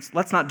 Commandments.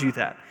 Let's not do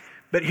that.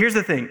 But here's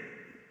the thing.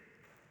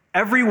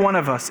 Every one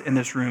of us in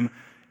this room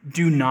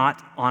do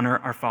not honor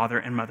our father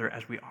and mother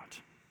as we ought.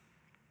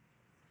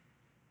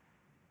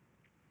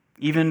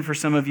 Even for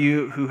some of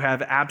you who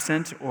have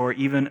absent or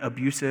even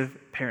abusive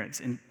parents,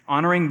 and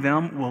honoring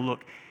them will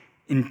look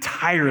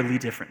entirely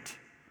different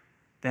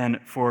than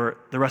for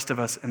the rest of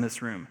us in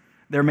this room.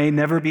 There may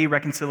never be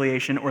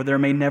reconciliation, or there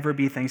may never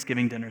be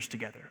Thanksgiving dinners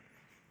together.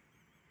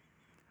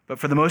 But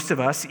for the most of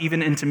us,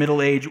 even into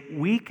middle age,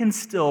 we can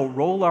still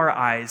roll our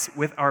eyes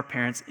with our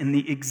parents in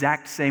the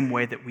exact same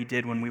way that we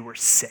did when we were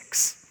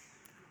 6.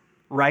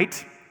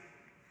 Right?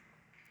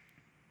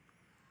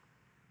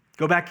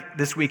 Go back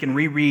this week and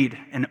reread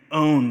and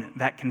own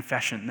that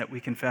confession that we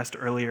confessed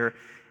earlier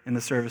in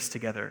the service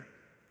together.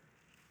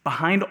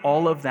 Behind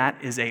all of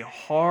that is a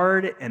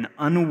hard and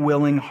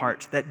unwilling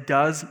heart that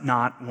does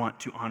not want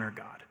to honor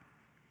God,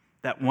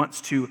 that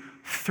wants to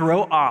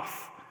throw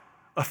off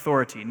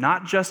authority,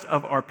 not just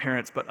of our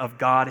parents, but of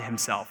God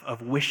himself,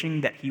 of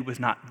wishing that he was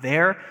not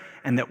there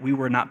and that we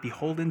were not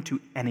beholden to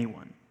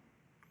anyone.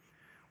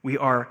 We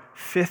are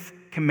fifth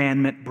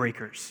commandment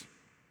breakers,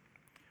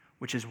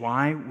 which is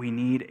why we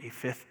need a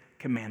fifth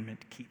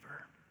commandment keeper.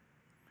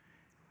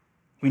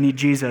 We need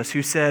Jesus,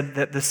 who said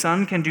that the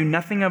Son can do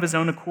nothing of his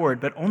own accord,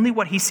 but only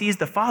what he sees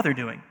the Father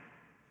doing.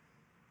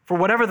 For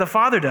whatever the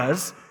Father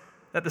does,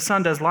 that the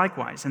Son does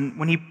likewise. And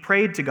when he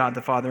prayed to God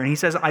the Father, and he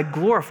says, I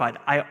glorified,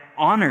 I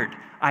honored,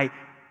 I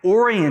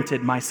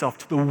oriented myself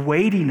to the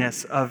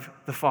weightiness of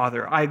the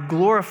Father. I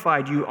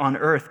glorified you on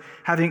earth,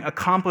 having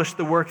accomplished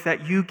the work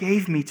that you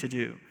gave me to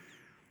do.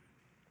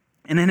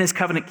 And in his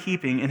covenant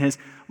keeping, in his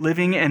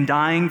living and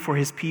dying for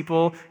his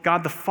people,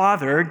 God the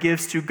Father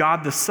gives to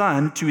God the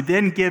Son to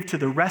then give to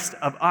the rest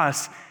of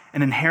us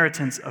an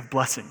inheritance of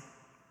blessing.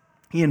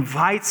 He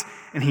invites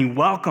and he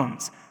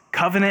welcomes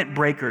covenant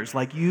breakers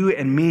like you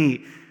and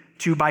me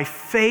to, by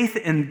faith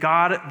in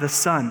God the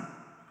Son,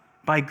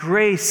 by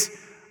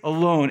grace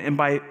alone, and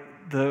by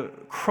the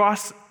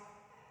cross,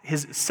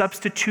 his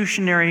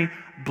substitutionary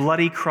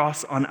bloody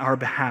cross on our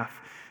behalf,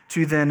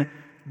 to then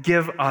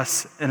give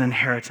us an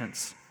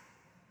inheritance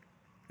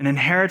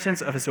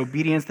of his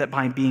obedience, that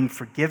by being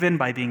forgiven,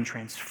 by being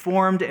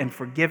transformed and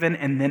forgiven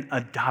and then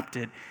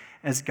adopted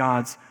as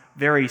God's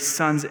very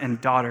sons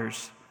and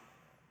daughters,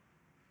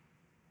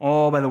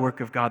 all by the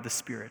work of God the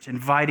Spirit,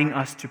 inviting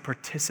us to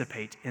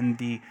participate in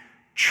the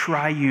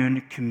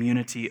triune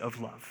community of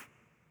love.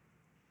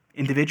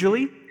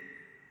 Individually,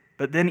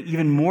 but then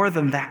even more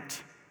than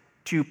that,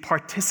 to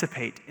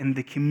participate in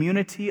the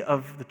community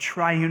of the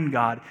triune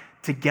God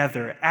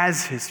together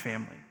as his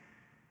family.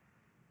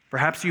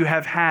 Perhaps you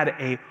have had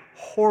a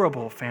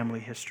horrible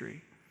family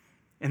history,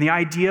 and the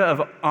idea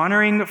of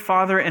honoring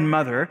father and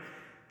mother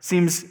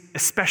seems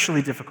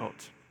especially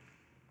difficult.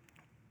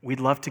 We'd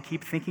love to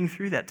keep thinking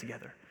through that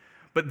together,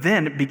 but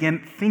then begin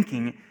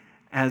thinking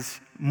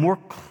as more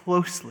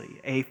closely,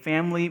 a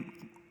family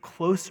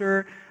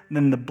closer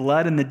than the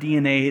blood and the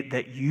DNA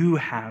that you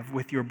have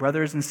with your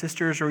brothers and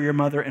sisters or your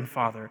mother and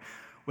father,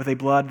 with a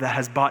blood that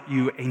has bought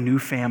you a new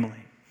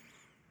family.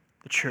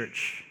 the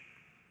church.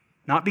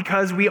 Not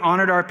because we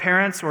honored our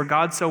parents or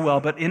God so well,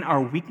 but in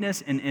our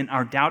weakness and in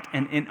our doubt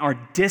and in our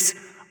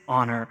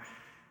dishonor.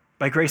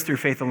 By grace through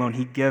faith alone,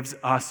 he gives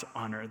us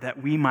honor,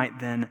 that we might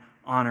then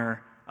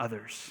honor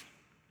others.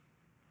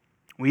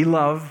 We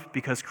love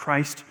because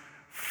Christ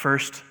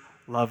first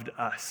loved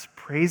us.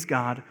 Praise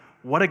God.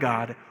 What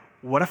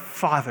a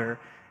Father,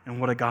 and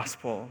what a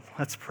gospel.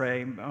 Let's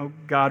pray. Oh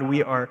God,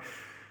 we are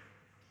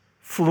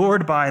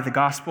floored by the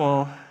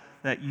gospel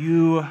that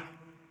you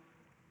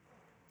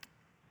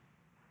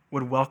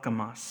would welcome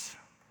us,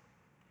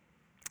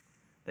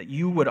 that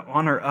you would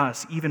honor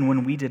us even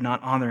when we did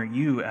not honor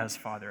you as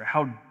Father.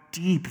 How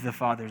deep the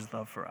Father's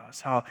love for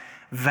us, how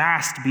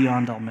vast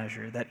beyond all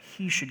measure, that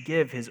he should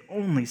give his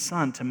only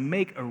Son to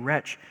make a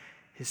wretch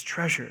his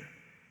treasure.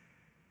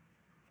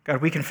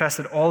 God, we confess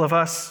that all of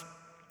us,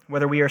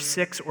 whether we are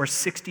 6 or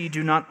 60,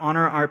 do not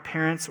honor our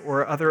parents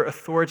or other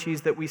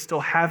authorities that we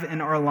still have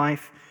in our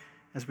life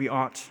as we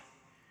ought.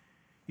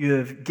 You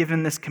have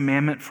given this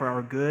commandment for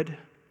our good,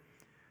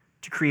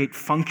 to create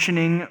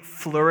functioning,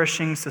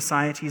 flourishing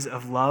societies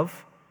of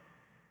love,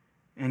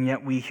 and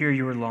yet we hear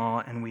your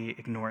law and we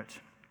ignore it.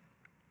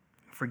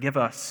 Forgive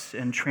us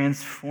and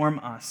transform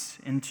us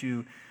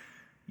into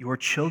your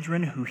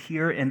children who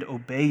hear and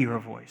obey your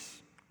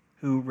voice,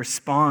 who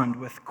respond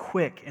with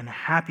quick and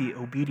happy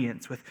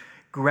obedience, with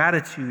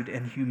gratitude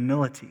and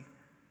humility.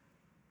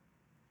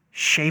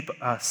 Shape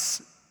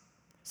us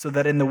so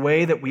that in the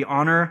way that we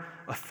honor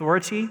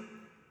authority,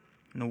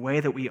 in the way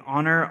that we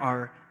honor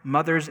our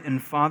mothers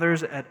and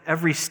fathers at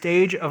every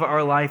stage of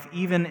our life,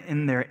 even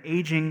in their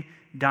aging,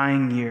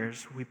 dying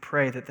years, we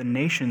pray that the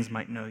nations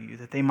might know you,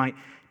 that they might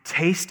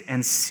taste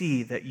and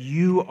see that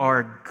you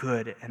are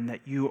good and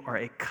that you are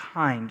a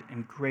kind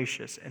and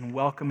gracious and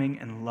welcoming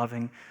and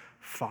loving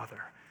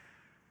Father.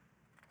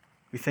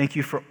 We thank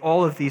you for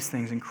all of these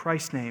things in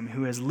Christ's name,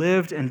 who has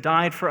lived and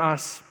died for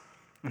us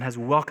and has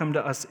welcomed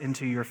us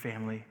into your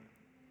family.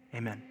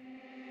 Amen.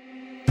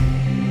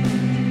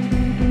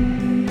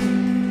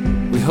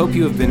 We hope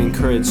you have been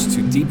encouraged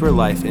to deeper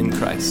life in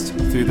Christ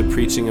through the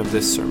preaching of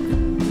this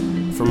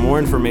sermon. For more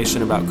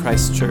information about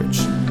Christ Church,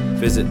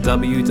 visit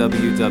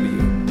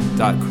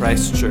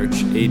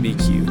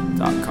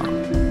www.christchurchabq.com.